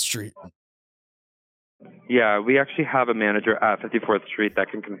 54th Street. Yeah, we actually have a manager at 54th Street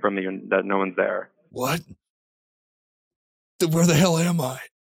that can confirm that no one's there. What? Where the hell am I?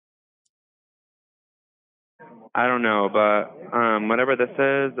 I don't know, but whatever this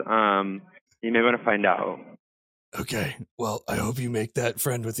is, you may want to find out. Okay, well, I hope you make that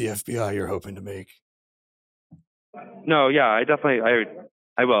friend with the FBI you're hoping to make. No, yeah, I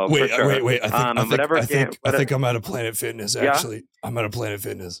will. Wait, for sure. wait. I think I'm out of Planet Fitness, actually. Yeah? I'm out of Planet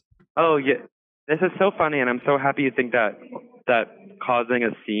Fitness. Oh, yeah. This is so funny, and I'm so happy you think that causing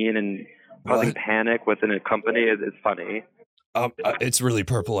a scene and causing panic within a company is funny. It's really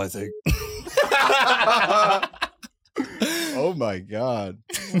purple, I think. Oh my God.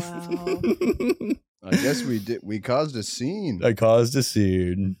 Wow. I guess we caused a scene. I caused a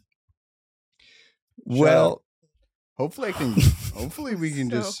scene. Well, hopefully we can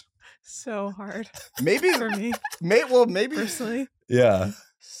just so hard. Maybe for me. Maybe personally. Yeah.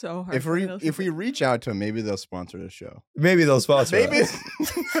 So hard. If we reach out to them, maybe they'll sponsor the show. Maybe they'll sponsor us.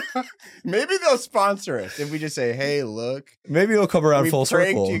 Maybe they'll sponsor us if we just say, "Hey, look." Maybe it'll come around full circle.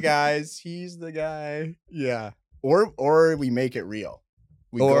 We pranked you guys. He's the guy. Yeah. Or we make it real.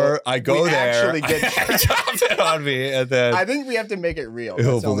 I go there. Actually get dropped it on me, and then I think we have to make it real.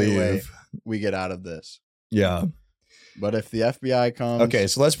 That's the only way we get out of this. Yeah. But if the FBI comes, okay,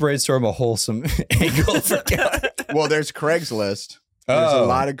 so let's brainstorm a wholesome angle for Well, there's Craigslist. There's a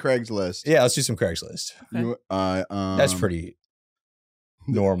lot of Craigslist. Yeah, let's do some Craigslist. Okay. That's pretty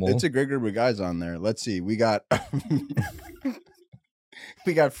normal. It's a good group of guys on there. Let's see. We got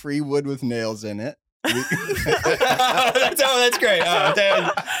free wood with nails in it. That's great.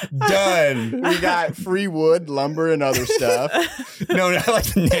 Done. We got free wood, lumber, and other stuff. No, I like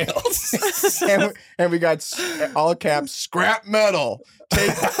the nails. and we got all caps scrap metal.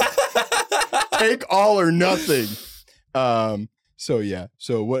 Take all or nothing. So yeah.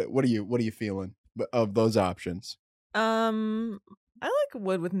 So what are you feeling of those options? I like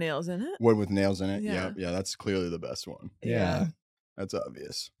wood with nails in it. Wood with nails in it. Yeah. Yeah. That's clearly the best one. Yeah. That's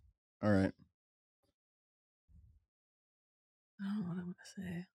obvious. All right. I don't know what I'm gonna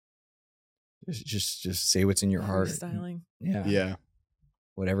say. Just say what's in your heart. Styling. Yeah. Yeah.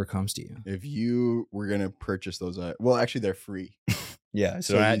 Whatever comes to you. If you were gonna purchase those, well, actually, they're free. Yeah.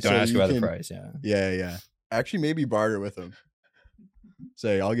 So don't ask about the price. Yeah. Yeah. Actually, maybe barter with them.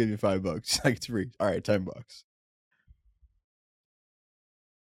 Say, I'll give you $5. Like, it's free. All right, $10.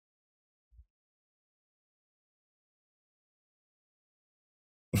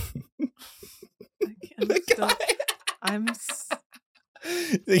 I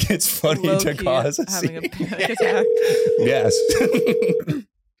think it's funny to cause a having scene. a panic attack. Yes.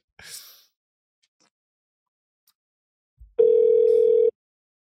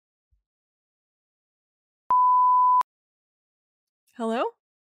 Hello?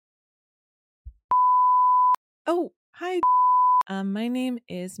 Oh, hi. My name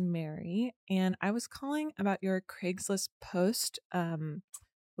is Mary, and I was calling about your Craigslist post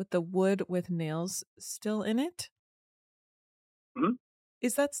with the wood with nails still in it. Hmm?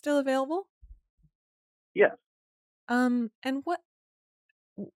 Is that still available? Yes. And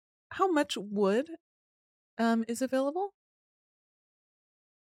how much wood is available?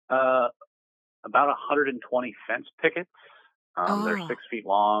 About 120 fence pickets. They're 6 feet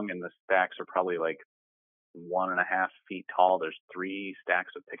long, and the stacks are probably like 1.5 feet tall. There's 3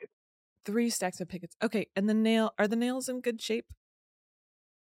 stacks of pickets. 3 stacks of pickets. Okay, and are the nails in good shape?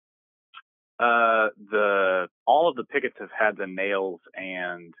 All of the pickets have had the nails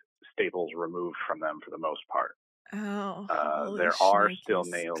and staples removed from them for the most part. Oh, there are still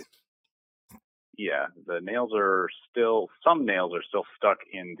nails. Yeah, the nails are still. Some nails are still stuck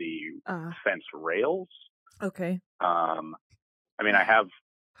in the fence rails. Okay. I mean, I have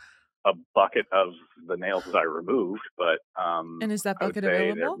a bucket of the nails that I removed, but and is that bucket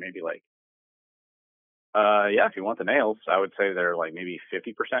available? available? Maybe like, yeah, if you want the nails, I would say they're like maybe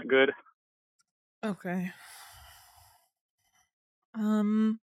 50% good. Okay.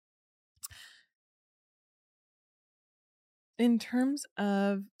 In terms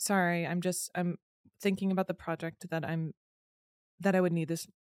of, sorry, I'm thinking about the project that I would need this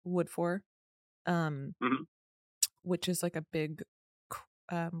wood for, which is like a big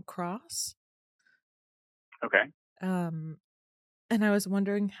cross. Okay. And I was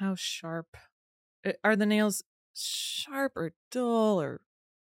wondering how sharp are the nails, sharp or dull, or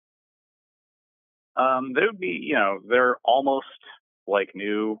They would be, they're almost like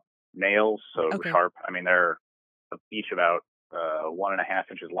new nails, so sharp. I mean, they're each about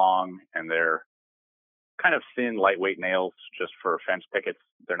 1.5 inches long, and they're kind of thin, lightweight nails just for fence pickets.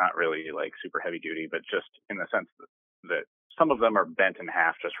 They're not really like super heavy duty, but just in the sense that some of them are bent in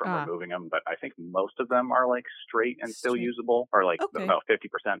half just from removing them. But I think most of them are like straight and still usable, or like about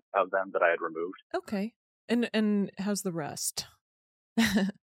 50% of them that I had removed. Okay. And how's the rest?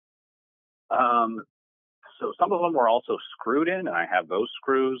 So some of them were also screwed in, and I have those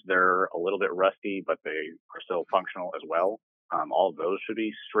screws. They're a little bit rusty, but they are still functional as well. All of those should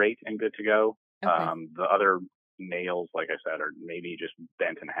be straight and good to go. Okay. The other nails, like I said, are maybe just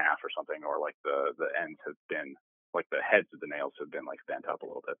bent in half or something, or like the ends have been, like the heads of the nails have been like bent up a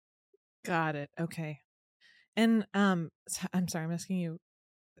little bit. Got it. Okay. And I'm sorry, I'm asking you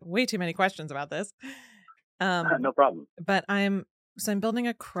way too many questions about this. No problem. But I'm building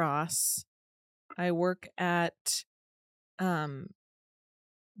a cross. I work at do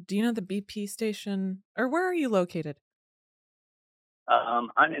you know the BP station, or where are you located? I'm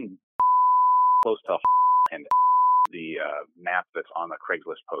in close to, and the map that's on the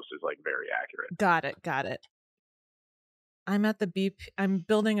Craigslist post is like very accurate. Got it. I'm at the BP. I'm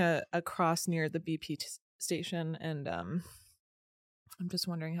building a cross near the BP station, and I'm just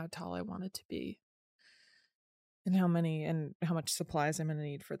wondering how tall I want it to be, and how much supplies I'm going to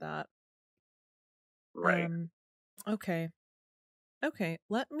need for that. Right. Okay.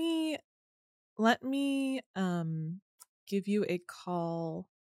 Let me give you a call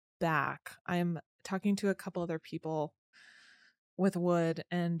back. I'm talking to a couple other people with wood,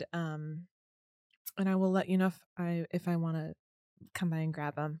 and I will let you know if I want to come by and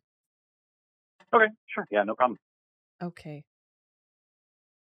grab them. Okay, sure. Yeah, no problem. Okay.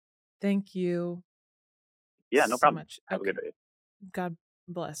 Thank you. Yeah, no so problem. much. Have a good day. God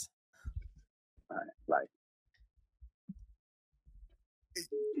bless. All right, bye.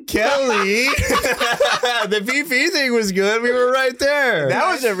 Kelly, the BP thing was good. We were right there.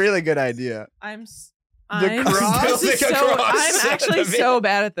 That was a really good idea. I'm cross? I'm actually so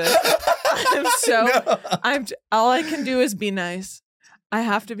bad at this. All I can do is be nice. I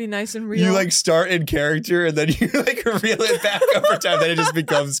have to be nice and real. You like start in character and then you like reel it back over time. Then it just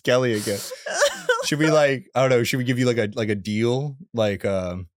becomes Kelly again. Should we I don't know, should we give you like a deal? Like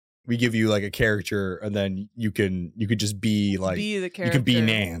we give you like a character and then you could just be like the character. You could be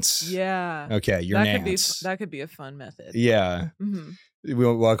Nance. Yeah. Okay, you're Nance. That could be a fun method. Yeah. Mm-hmm. We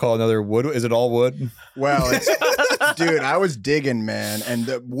want to call another wood. Is it all wood? Well, dude, I was digging, man, and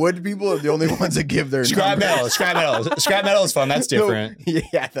the wood people are the only ones that give their scrap metal. Scrap metal is fun. That's different. No,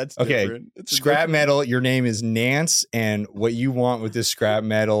 yeah, that's okay. Different. Scrap metal. Your name is Nance, and what you want with this scrap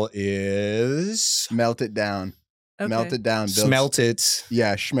metal is melt it down. Okay. Melt it down. Smelt it.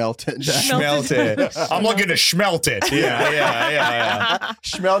 Yeah, smelt it down. Smelt it. I'm looking to smelt it. Yeah.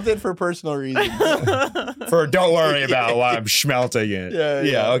 Smelt it for personal reasons. Don't worry about why I'm smelting it.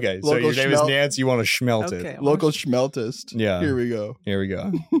 Yeah. Okay. Local so your name is Nance. You want to smelt it. Local schmeltist. Yeah. Here we go. I'm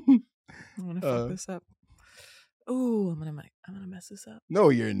gonna fuck this up. Oh, I'm gonna mess this up. No,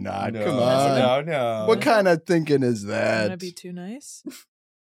 you're not. Come on. No. What kind of thinking is I'm that? gonna be too nice.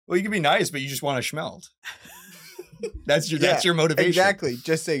 Well, you can be nice, but you just want to smelt. That's your motivation. Exactly.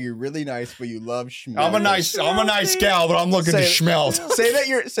 Just say you're really nice, but you love schmelt. I'm a nice gal, but I'm looking to schmelt. Say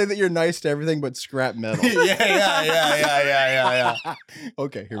that you're nice to everything but scrap metal. Yeah.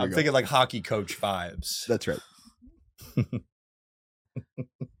 Okay, here we go. I'm thinking like hockey coach vibes. That's right.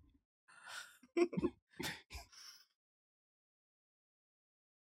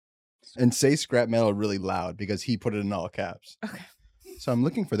 And say scrap metal really loud because he put it in all caps. Okay. So I'm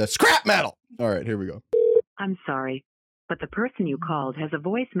looking for that scrap metal. All right, here we go. I'm sorry, but the person you called has a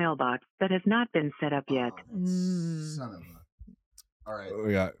voicemail box that has not been set up yet. Son of a... All right.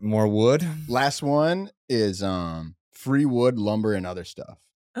 We got more wood. Last one is free wood, lumber, and other stuff.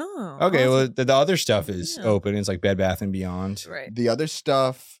 Oh. Okay, well the other stuff is open. It's like Bed Bath and Beyond. Right. The other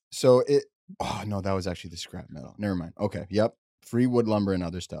stuff, so it... Oh, no, that was actually the scrap metal. Never mind. Okay, yep. Free wood, lumber, and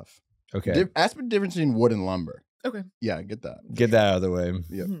other stuff. Okay. Ask the difference between wood and lumber. Okay. Yeah, get that. Get that out of the way.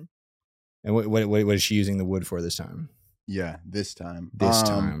 Yep. Mm-hmm. And what is she using the wood for this time? Yeah, this time. This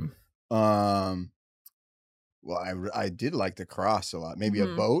time. Well, I did like the cross a lot. Maybe a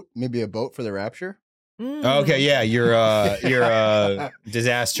boat for the rapture. Okay, yeah, you're a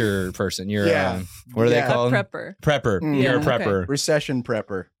disaster person. You're what are they called? A prepper. Prepper. You're a prepper. Okay. Recession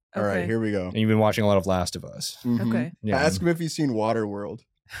prepper. All right, here we go. And you've been watching a lot of Last of Us. Okay. Yeah. Ask him if he's seen Waterworld.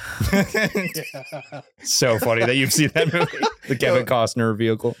 So funny that you've seen that movie. The Kevin Costner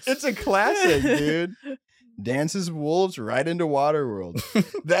vehicle. It's a classic, dude. Dances wolves right into Waterworld.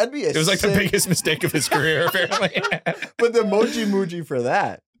 That'd be It was like the biggest mistake of his career, apparently. But the moji for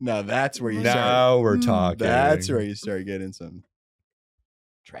that. Now that's where you start. Now we're talking. That's where you start getting some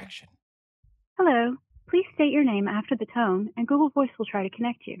traction. Hello. Please state your name after the tone, and Google Voice will try to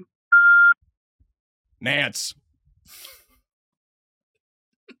connect you. Nance.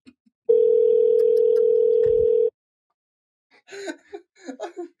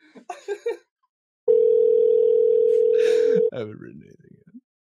 I haven't written anything yet.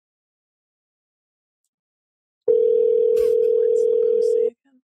 What's the post say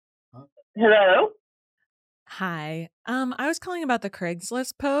again? Hello? Hi. I was calling about the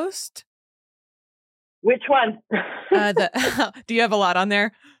Craigslist post. Which one? Do you have a lot on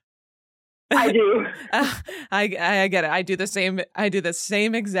there? I do. I get it. I do the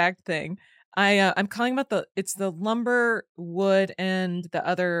same exact thing. I'm calling about the lumber, wood, and the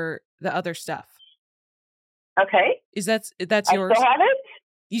other stuff. Okay. That's I yours? still have it?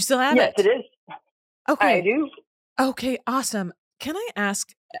 You still have yes, it? Yes, it is. Okay. I do. Okay, awesome. I'm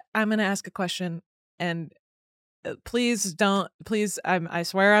going to ask a question, and please, I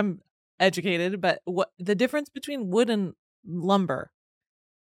swear I'm educated, but what the difference between wood and lumber?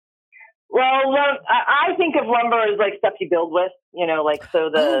 Well, I think of lumber as like stuff you build with, like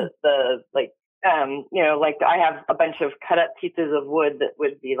I have a bunch of cut up pieces of wood that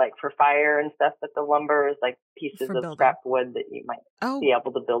would be like for fire and stuff, but the lumber is like pieces of scrap wood that you might be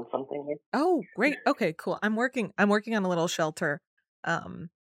able to build something with. Oh, great. Okay, cool. I'm working on a little shelter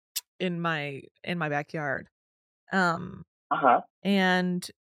in my backyard. And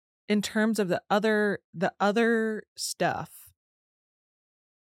in terms of the other stuff.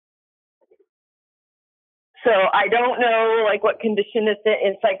 So I don't know like what condition it's in.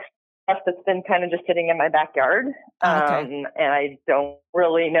 It's like stuff that's been kind of just sitting in my backyard. And I don't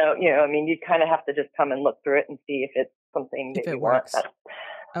really know, you kind of have to just come and look through it and see if it's something that you works. want.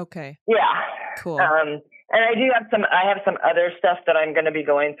 Okay. Yeah. Cool. And I have some other stuff that I'm going to be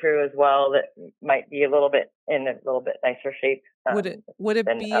going through as well that might be in a little bit nicer shape. Would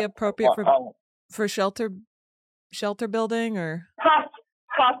it be appropriate for shelter building or?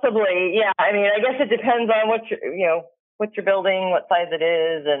 Possibly, yeah. I mean, I guess it depends on what you're building, what size it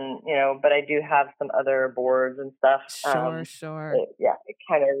is, and but I do have some other boards and stuff. Sure. It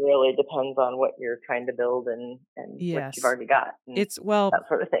kind of really depends on what you're trying to build and what you've already got. That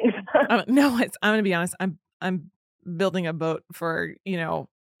sort of thing. I'm gonna be honest. I'm building a boat for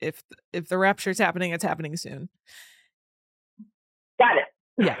if the rapture's happening, it's happening soon. Got it.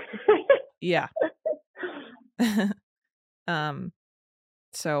 Yeah.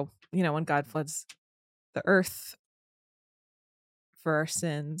 So, when God floods the earth for our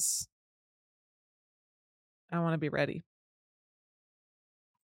sins, I want to be ready.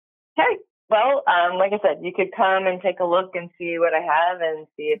 Okay. Well, like I said, you could come and take a look and see what I have and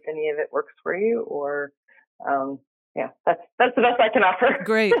see if any of it works for you or, that's the best I can offer.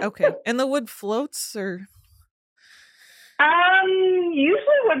 Great. Okay. And the wood floats or?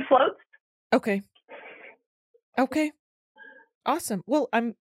 Usually wood floats. Okay. Awesome. Well,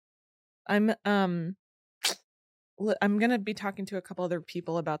 I'm gonna be talking to a couple other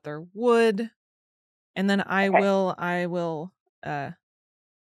people about their wood, and then I will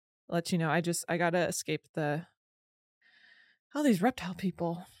let you know. I gotta escape all these reptile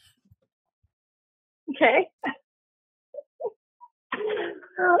people. Okay.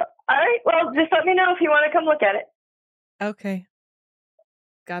 All right. Well, just let me know if you want to come look at it. Okay.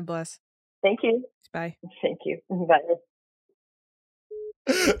 God bless. Thank you. Bye. Thank you. Bye.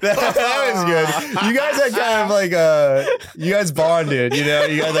 That was good. You guys had kind of like you guys bonded, you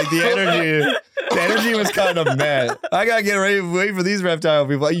guys like the energy was kind of met. I gotta get ready, wait for these reptile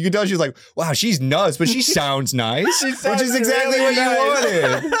people. You could tell she was like, wow, she's nuts, but she sounds nice, which is exactly really what you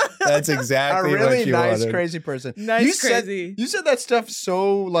wanted. That's exactly a really what you nice, wanted. crazy person. Crazy. You said that stuff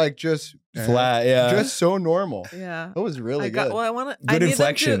so like just flat, just so normal. Yeah, that was really good. I need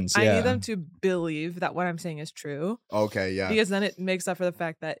inflections. I need them to believe that what I'm saying is true. Okay, yeah, because then it makes up for the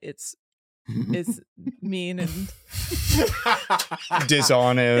fact that it's mean and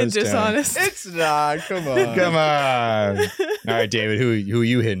dishonest. It's not. Come on. All right, David, who are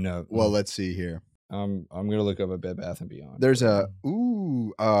you hitting up? Well, let's see here. I'm gonna look up a Bed Bath and Beyond. There's a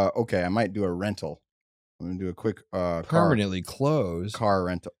okay. I might do a rental. I'm gonna do a quick permanently closed car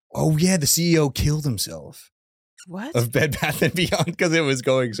rental. Oh yeah, the CEO killed himself. What? Of Bed Bath and Beyond because it was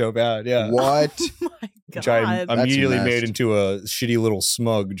going so bad. Yeah. What? Oh my God. Which I immediately made into a shitty little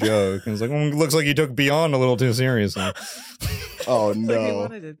smug joke. And it's like, it looks like you took Beyond a little too seriously. Oh no! Like he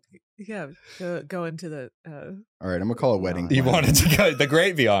wanted to, go into the. All right, I'm gonna call a wedding. He wanted to go the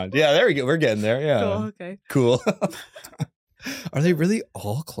Great Beyond. Yeah, there we go. We're getting there. Yeah. Cool. Okay. Cool. Are they really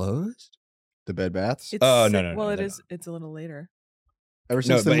all closed? The Bed Baths? No. Well, it's a little later. Ever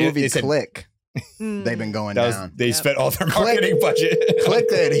since the movie Click, they've been going down. They spent all their marketing budget. Click,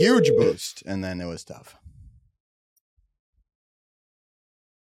 they had a huge boost, and then it was tough.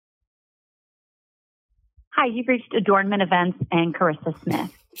 Hi, you've reached Adornment Events and Carissa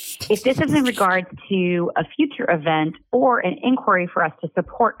Smith. If this is in regards to a future event or an inquiry for us to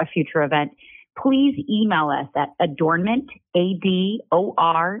support a future event, please email us at adornment,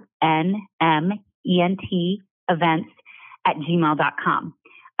 ADORNMENT, events @gmail.com.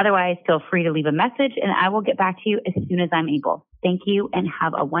 Otherwise, feel free to leave a message and I will get back to you as soon as I'm able. Thank you and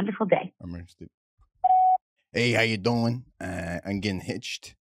have a wonderful day. Hey, how you doing? I'm getting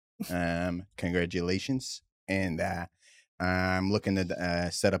hitched. Congratulations. And I'm looking to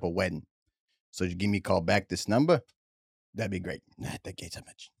set up a wedding. So you give me a call back this number. That'd be great. Thank you so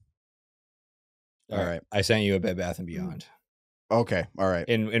much. All right. I sent you a Bed Bath and Beyond. Okay. All right.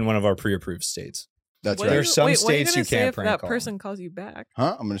 In one of our pre-approved states. That's right. There's some states you can't if prank that call. person calls you back.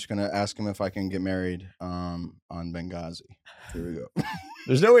 Huh? I'm just gonna ask him if I can get married on Benghazi. Here we go.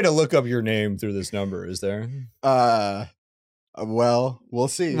 There's no way to look up your name through this number, is there? Well, we'll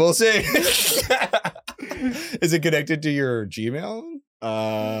see. We'll see. Is it connected to your Gmail?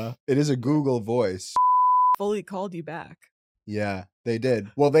 It is a Google Voice. Fully called you back. Yeah, they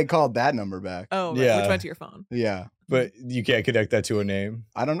did. Well, they called that number back. Oh, right, yeah. which went to your phone. Yeah. But you can't connect that to a name.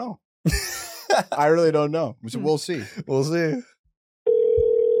 I don't know. I really don't know. So we'll see. We'll see.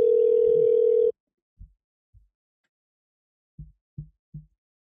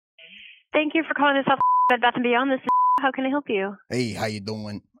 Thank you for calling us off Bed Bath & Beyond. This is how can I help you? Hey, how you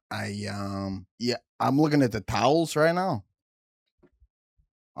doing? I'm looking at the towels right now.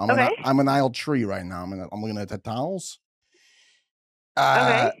 I'm an aisle tree right now. I'm looking at the towels.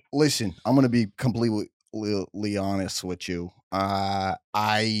 Listen, I'm gonna be completely honest with you. I'm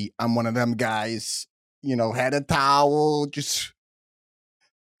one of them guys, had a towel, just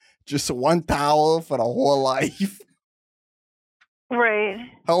one towel for the whole life. Right.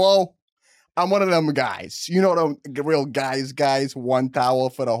 Hello? I'm one of them guys. You know them real guys, one towel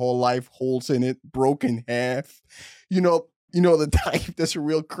for the whole life, holes in it, broken half. You know the type that's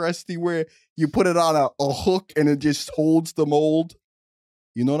real crusty where you put it on a hook and it just holds the mold.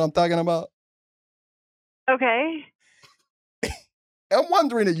 You know what I'm talking about? Okay. I'm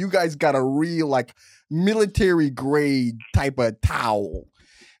wondering if you guys got a real military grade type of towel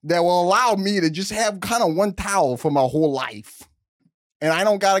that will allow me to just have kind of one towel for my whole life. And I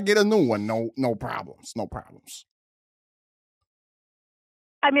don't got to get a new one. No problems. No problems.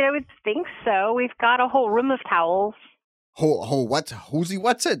 I mean, I would think so. We've got a whole room of towels. What's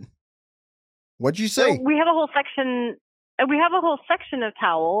it? What'd you say? So we have a whole section. We have a whole section of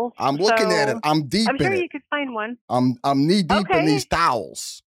towels. I'm looking at it. I'm deep in it. I'm sure you could find one. I'm knee deep in these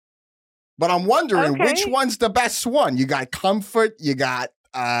towels. But I'm wondering which one's the best one. You got comfort. You got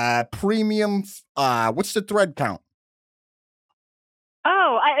premium. What's the thread count?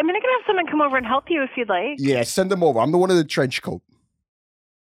 Oh, I mean, I can have someone come over and help you if you'd like. Yeah, send them over. I'm the one in the trench coat.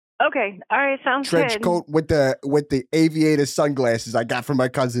 Okay. All right. Sounds good. Trench coat with the aviator sunglasses I got from my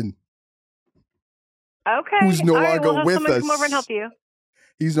cousin. Okay. Who's no longer we'll have with someone us. come over and help you.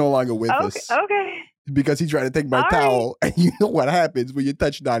 He's no longer with us. Okay. Because he tried to take my towel, and you know what happens when you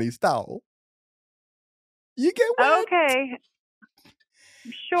touch Donnie's towel. You get wet. Okay.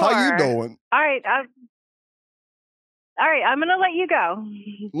 Sure. How you doing? All right. All right. I'm gonna let you go.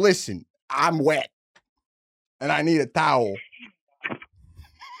 Listen, I'm wet, and I need a towel.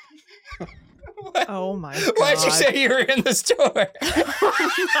 Oh my God. Why'd you say you were in the store? Oh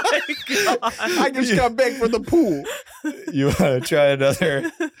my God. I just got back from the pool. You want to try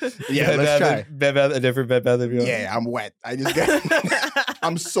another? Yeah, let's try. A different Bed Bath & Beyond? Yeah, I'm wet.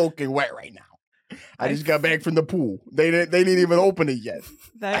 I'm soaking wet right now. I just got back from the pool. They didn't even open it yet.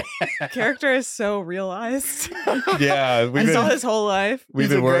 That character is so realized. Yeah, I saw his whole life. We've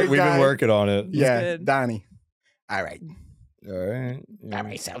been working on it. Yeah, good. Donnie. All right. All right. All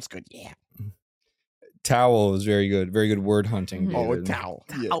right, sounds good. Yeah. Towel is very good. Very good word hunting. Oh, a David. towel.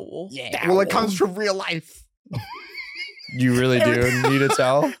 Towel. Yeah. Well, it comes from real life. You really do need a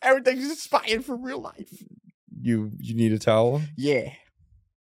towel? Everything's inspired for real life. You need a towel? Yeah.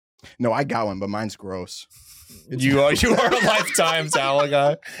 No, I got one, but mine's gross. You are a lifetime towel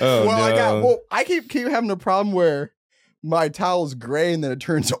guy. Oh, well, no. I keep having a problem where my towel's gray and then it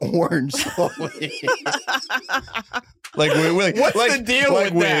turns orange slowly. What's the deal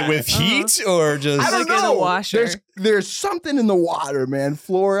with that? With heat or just I don't know. In the washer. There's something in the water, man.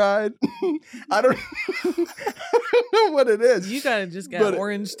 Fluoride. I don't know what it is. You gotta just get an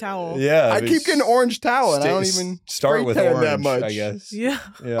orange towel. Yeah, I keep getting orange towel, and I don't even start with spray tan orange that much. I guess. Yeah.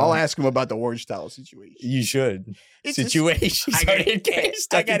 I'll ask him about the orange towel situation. You should. It's Situation. I got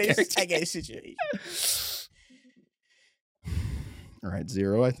a situation. All right,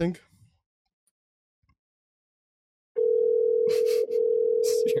 0, I think.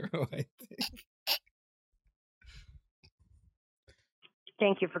 0, I think.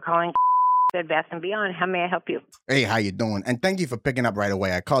 Thank you for calling Bed Bath & Beyond. How may I help you? Hey, how you doing? And thank you for picking up right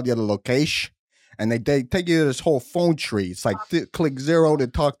away. I called you the location, and they take you to this whole phone tree. It's like click 0 to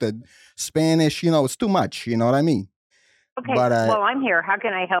talk to Spanish. It's too much. You know what I mean? Okay, But, well, I'm here. How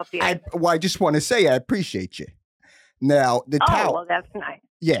can I help you? I just want to say I appreciate you. Now, the towel. Well, that's nice.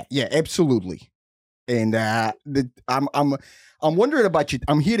 Yeah, absolutely. And I'm wondering about you.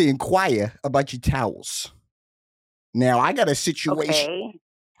 I'm here to inquire about your towels. Now, I got a situation. Okay.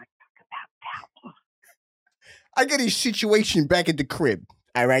 I got a situation back at the crib.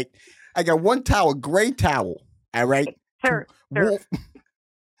 All right. I got one towel, gray towel. All right. Sir.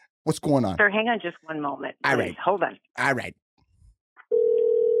 What's going on? Sir, hang on just one moment. All Please. right. Hold on. All right.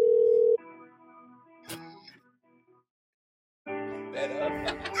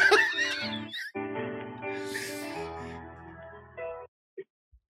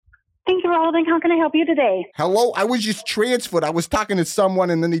 Thank you for holding. How can I help you today? Hello. I was just transferred. I was talking to someone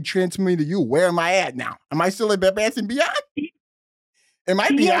and then he transferred me to you. Where am I at now? Am I still at Bed Bath & Beyond? Am I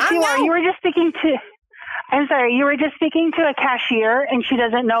beyond yes, you now? are. You were just speaking to... I'm sorry, you were just speaking to a cashier, and she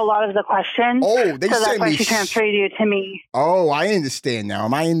doesn't know a lot of the questions. Oh, they so sent that's why me she transferred you to me. Oh, I understand now.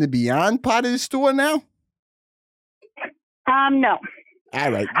 Am I in the Beyond part of the store now? No.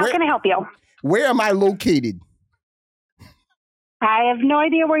 All right. How can I help you? Where am I located? I have no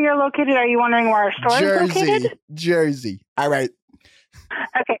idea where you're located. Are you wondering where our store is located? Jersey. All right.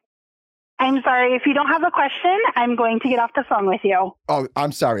 Okay. I'm sorry. If you don't have a question, I'm going to get off the phone with you. Oh,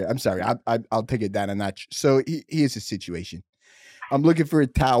 I'm sorry. I'll take it down a notch. So here's the situation. I'm looking for a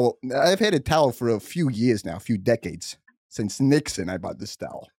towel. I've had a towel for a few years now, a few decades. Since Nixon, I bought this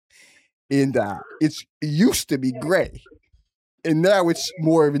towel. And it used to be gray. And now it's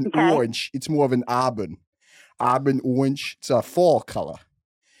more of an orange. It's more of an auburn orange. It's a fall color.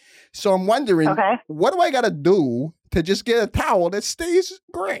 So I'm wondering, what do I got to do to just get a towel that stays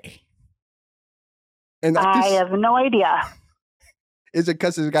gray? And I have no idea. Is it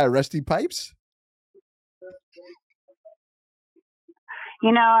because it's got rusty pipes?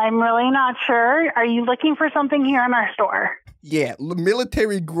 I'm really not sure. Are you looking for something here in our store? Yeah,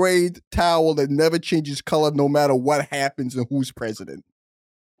 military grade towel that never changes color no matter what happens and who's president.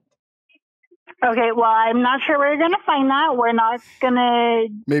 Okay, well, I'm not sure where you're going to find that. We're not going to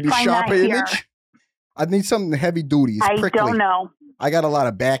maybe find Sharper that Image? here. I need something heavy duty. It's prickly. I don't know. I got a lot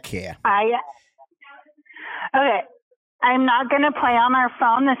of back hair. Okay, I'm not going to play on our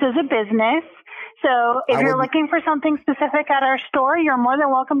phone. This is a business. So if you're looking for something specific at our store, you're more than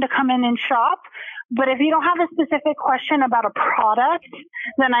welcome to come in and shop. But if you don't have a specific question about a product,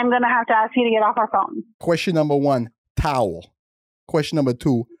 then I'm going to have to ask you to get off our phone. Question number 1, towel. Question number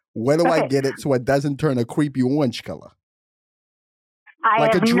 2, where do I get it so it doesn't turn a creepy orange color? I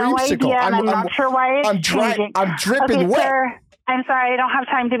have no idea, and I'm not sure why it's changing. I'm dripping wet. Sir, I'm sorry, I don't have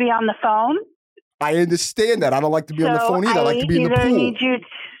time to be on the phone. I understand that. I don't like to be on the phone either. I like to be in the pool.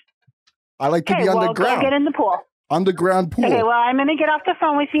 I like to be underground. Go get in the pool. Underground pool. Okay, well, I'm going to get off the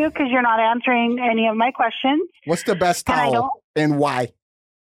phone with you because you're not answering any of my questions. What's the best towel and why?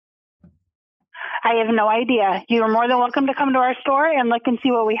 I have no idea. You are more than welcome to come to our store and look and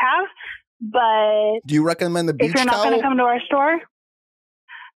see what we have. But do you recommend the beach towel? If you're not going to come to our store,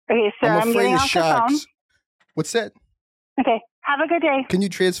 okay, sir, I'm getting off the phone. What's that? Okay, have a good day. Can you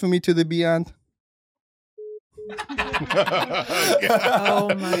transfer me to the Beyond?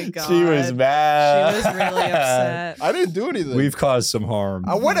 Oh my god! She was mad. She was really upset. I didn't do anything. We've caused some harm.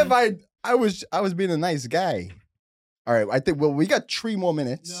 What if I was being a nice guy? All right, I think. Well, we got 3 more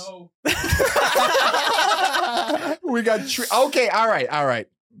minutes. No. We got 3. Okay, all right.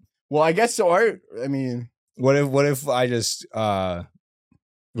 Well, I guess so. I mean, what if I just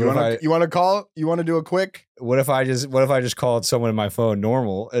you want to call? You want to do a quick? What if I just called someone in my phone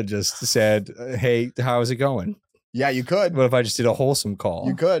normal and just said, "Hey, how's it going?" Yeah, you could. What if I just did a wholesome call?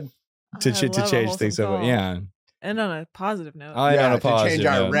 You could. To change things up. Yeah. And on a positive note. On a positive change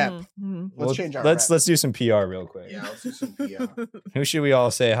our note. rep. Mm-hmm. Let's change our rep. Let's do some PR real quick. Yeah, let's do some PR. Who should we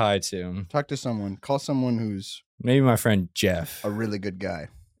all say hi to? Talk to someone. Call someone who's maybe my friend Jeff. A really good guy.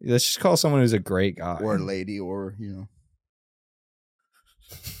 Let's just call someone who's a great guy. Or a lady, or, you know.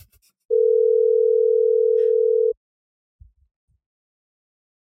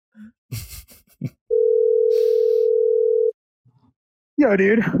 Yo,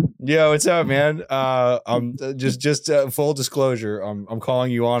 dude. Yo, what's up, man? I'm just full disclosure. I'm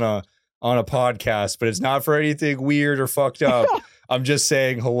calling you on a podcast, but it's not for anything weird or fucked up. I'm just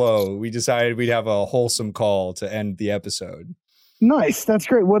saying hello. We decided we'd have a wholesome call to end the episode. Nice. That's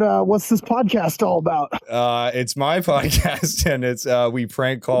great. What's this podcast all about? It's my podcast, and it's we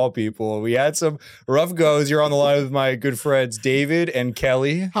prank call people. We had some rough goes. You're on the line with my good friends David and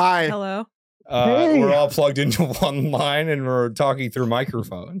Kelly. Hi. Hello. Hey. We're all plugged into one line, and we're talking through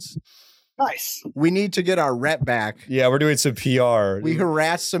microphones. Nice. We need to get our rep back. Yeah, we're doing some PR. We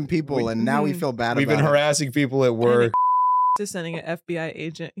harassed some people, and now we feel bad We've about been it. harassing people at work. Just sending an FBI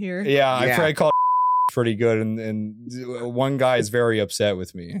agent here. Yeah, I prank called pretty good, and one guy is very upset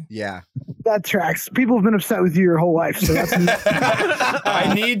with me. Yeah. That tracks. People have been upset with you your whole life, so that's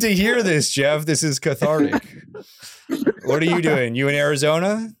I need to hear this, Jeff. This is cathartic. What are you doing? You in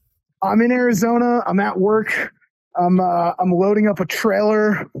Arizona? I'm in Arizona. I'm at work. I'm loading up a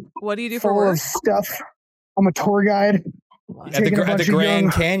trailer. What do you do for full work? of stuff. I'm a tour guide. At the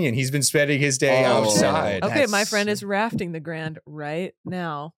Grand Canyon. He's been spending his day outside. Okay, my friend is rafting the Grand right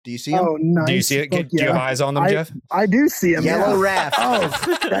now. Do you see him? Oh, nice. Do you see it? Do you have eyes on them, Jeff? I do see him. Yellow yeah. raft. Oh,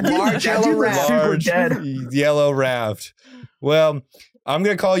 that dude, Large that yellow dude looks raft. super Large dead. yellow raft. Well, I'm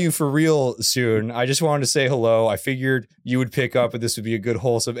going to call you for real soon. I just wanted to say hello. I figured you would pick up and this would be a good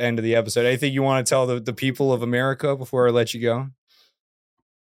wholesome end of the episode. Anything you want to tell the people of America before I let you go?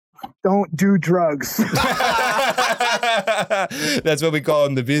 Don't do drugs. That's what we call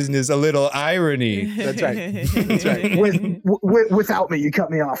in the business a little irony. That's right. That's right. Without me, you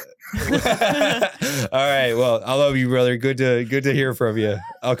cut me off. All right. Well, I love you, brother. Good to hear from you.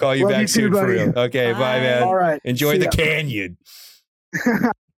 I'll call you Love back you too, soon for buddy. real. Okay. Bye, man. All right. Enjoy See the ya. canyon.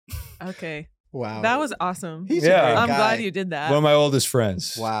 Okay. Wow. That was awesome. He's a great I'm guy. glad you did that. One of my oldest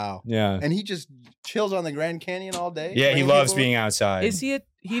friends. Wow. Yeah. And he just chills on the Grand Canyon all day. Yeah, he bringing loves people- being outside. Is he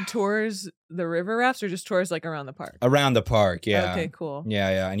tours the river rafts or just tours like around the park? Around the park, yeah. Okay, cool.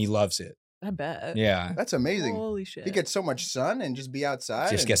 Yeah, and he loves it. I bet. Yeah. That's amazing. Holy shit. He gets so much sun and just be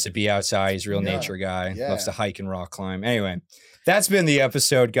outside. Just and- gets to be outside. He's a real Yeah. nature guy. Yeah. Loves to hike and rock climb. Anyway, that's been the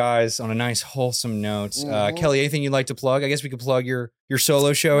episode, guys, on a nice, wholesome note. Mhm. Kelly, anything you'd like to plug? I guess we could plug your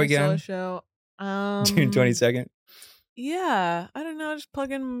solo show My again. solo show. June 22nd. Yeah. I don't know. Just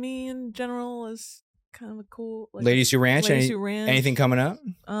plugging me in general is kind of a cool. Like, Ladies Who Ranch. Ladies Who Ranch. Anything coming up?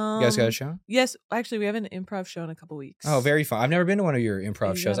 You guys got a show? Yes. Actually, we have an improv show in a couple weeks. Oh, very fun. I've never been to one of your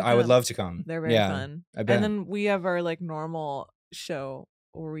improv You shows. gotta I would come. love to come. They're very fun. I bet. And then we have our like normal show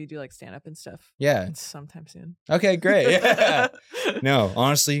where we do like stand up and stuff. Yeah. It's sometime soon. Okay, great. Yeah. No,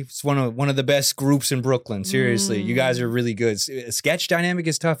 honestly, it's one of the best groups in Brooklyn. Seriously, you guys are really good. Sketch dynamic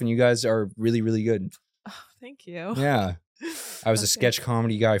is tough, and you guys are really, really good. Oh, thank you. Yeah, I was a sketch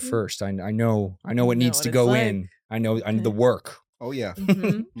comedy guy first. I know what needs what to it's go like. in. I know the work. Oh yeah.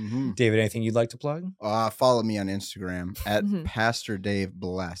 Mhm. Mhm. David, anything you'd like to plug? Follow me on Instagram at Mhm. Pastor Dave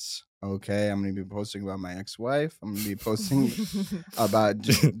Bless. Okay, I'm going to be posting about my ex-wife. I'm going to be posting about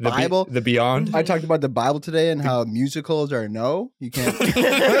just Bible. the Beyond. I talked about the Bible today and how musicals are no. You can't.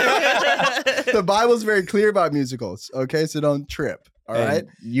 The Bible's very clear about musicals. Okay, so don't trip. All And right.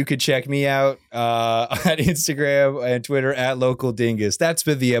 You could check me out on Instagram and Twitter at Local Dingus. That's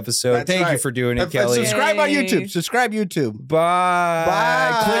been the episode. That's Thank you right. for doing it, And Kelly. subscribe on Yay. YouTube. Subscribe YouTube. Bye.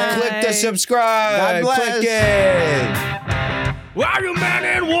 Bye. Click the subscribe. God bless. Click it. Well, you man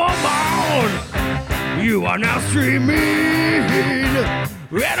and woman, you are now streaming an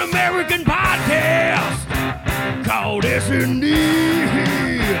American podcast called S&D.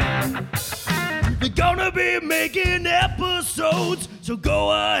 They're gonna be making episodes, so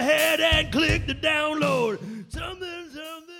go ahead and click the download.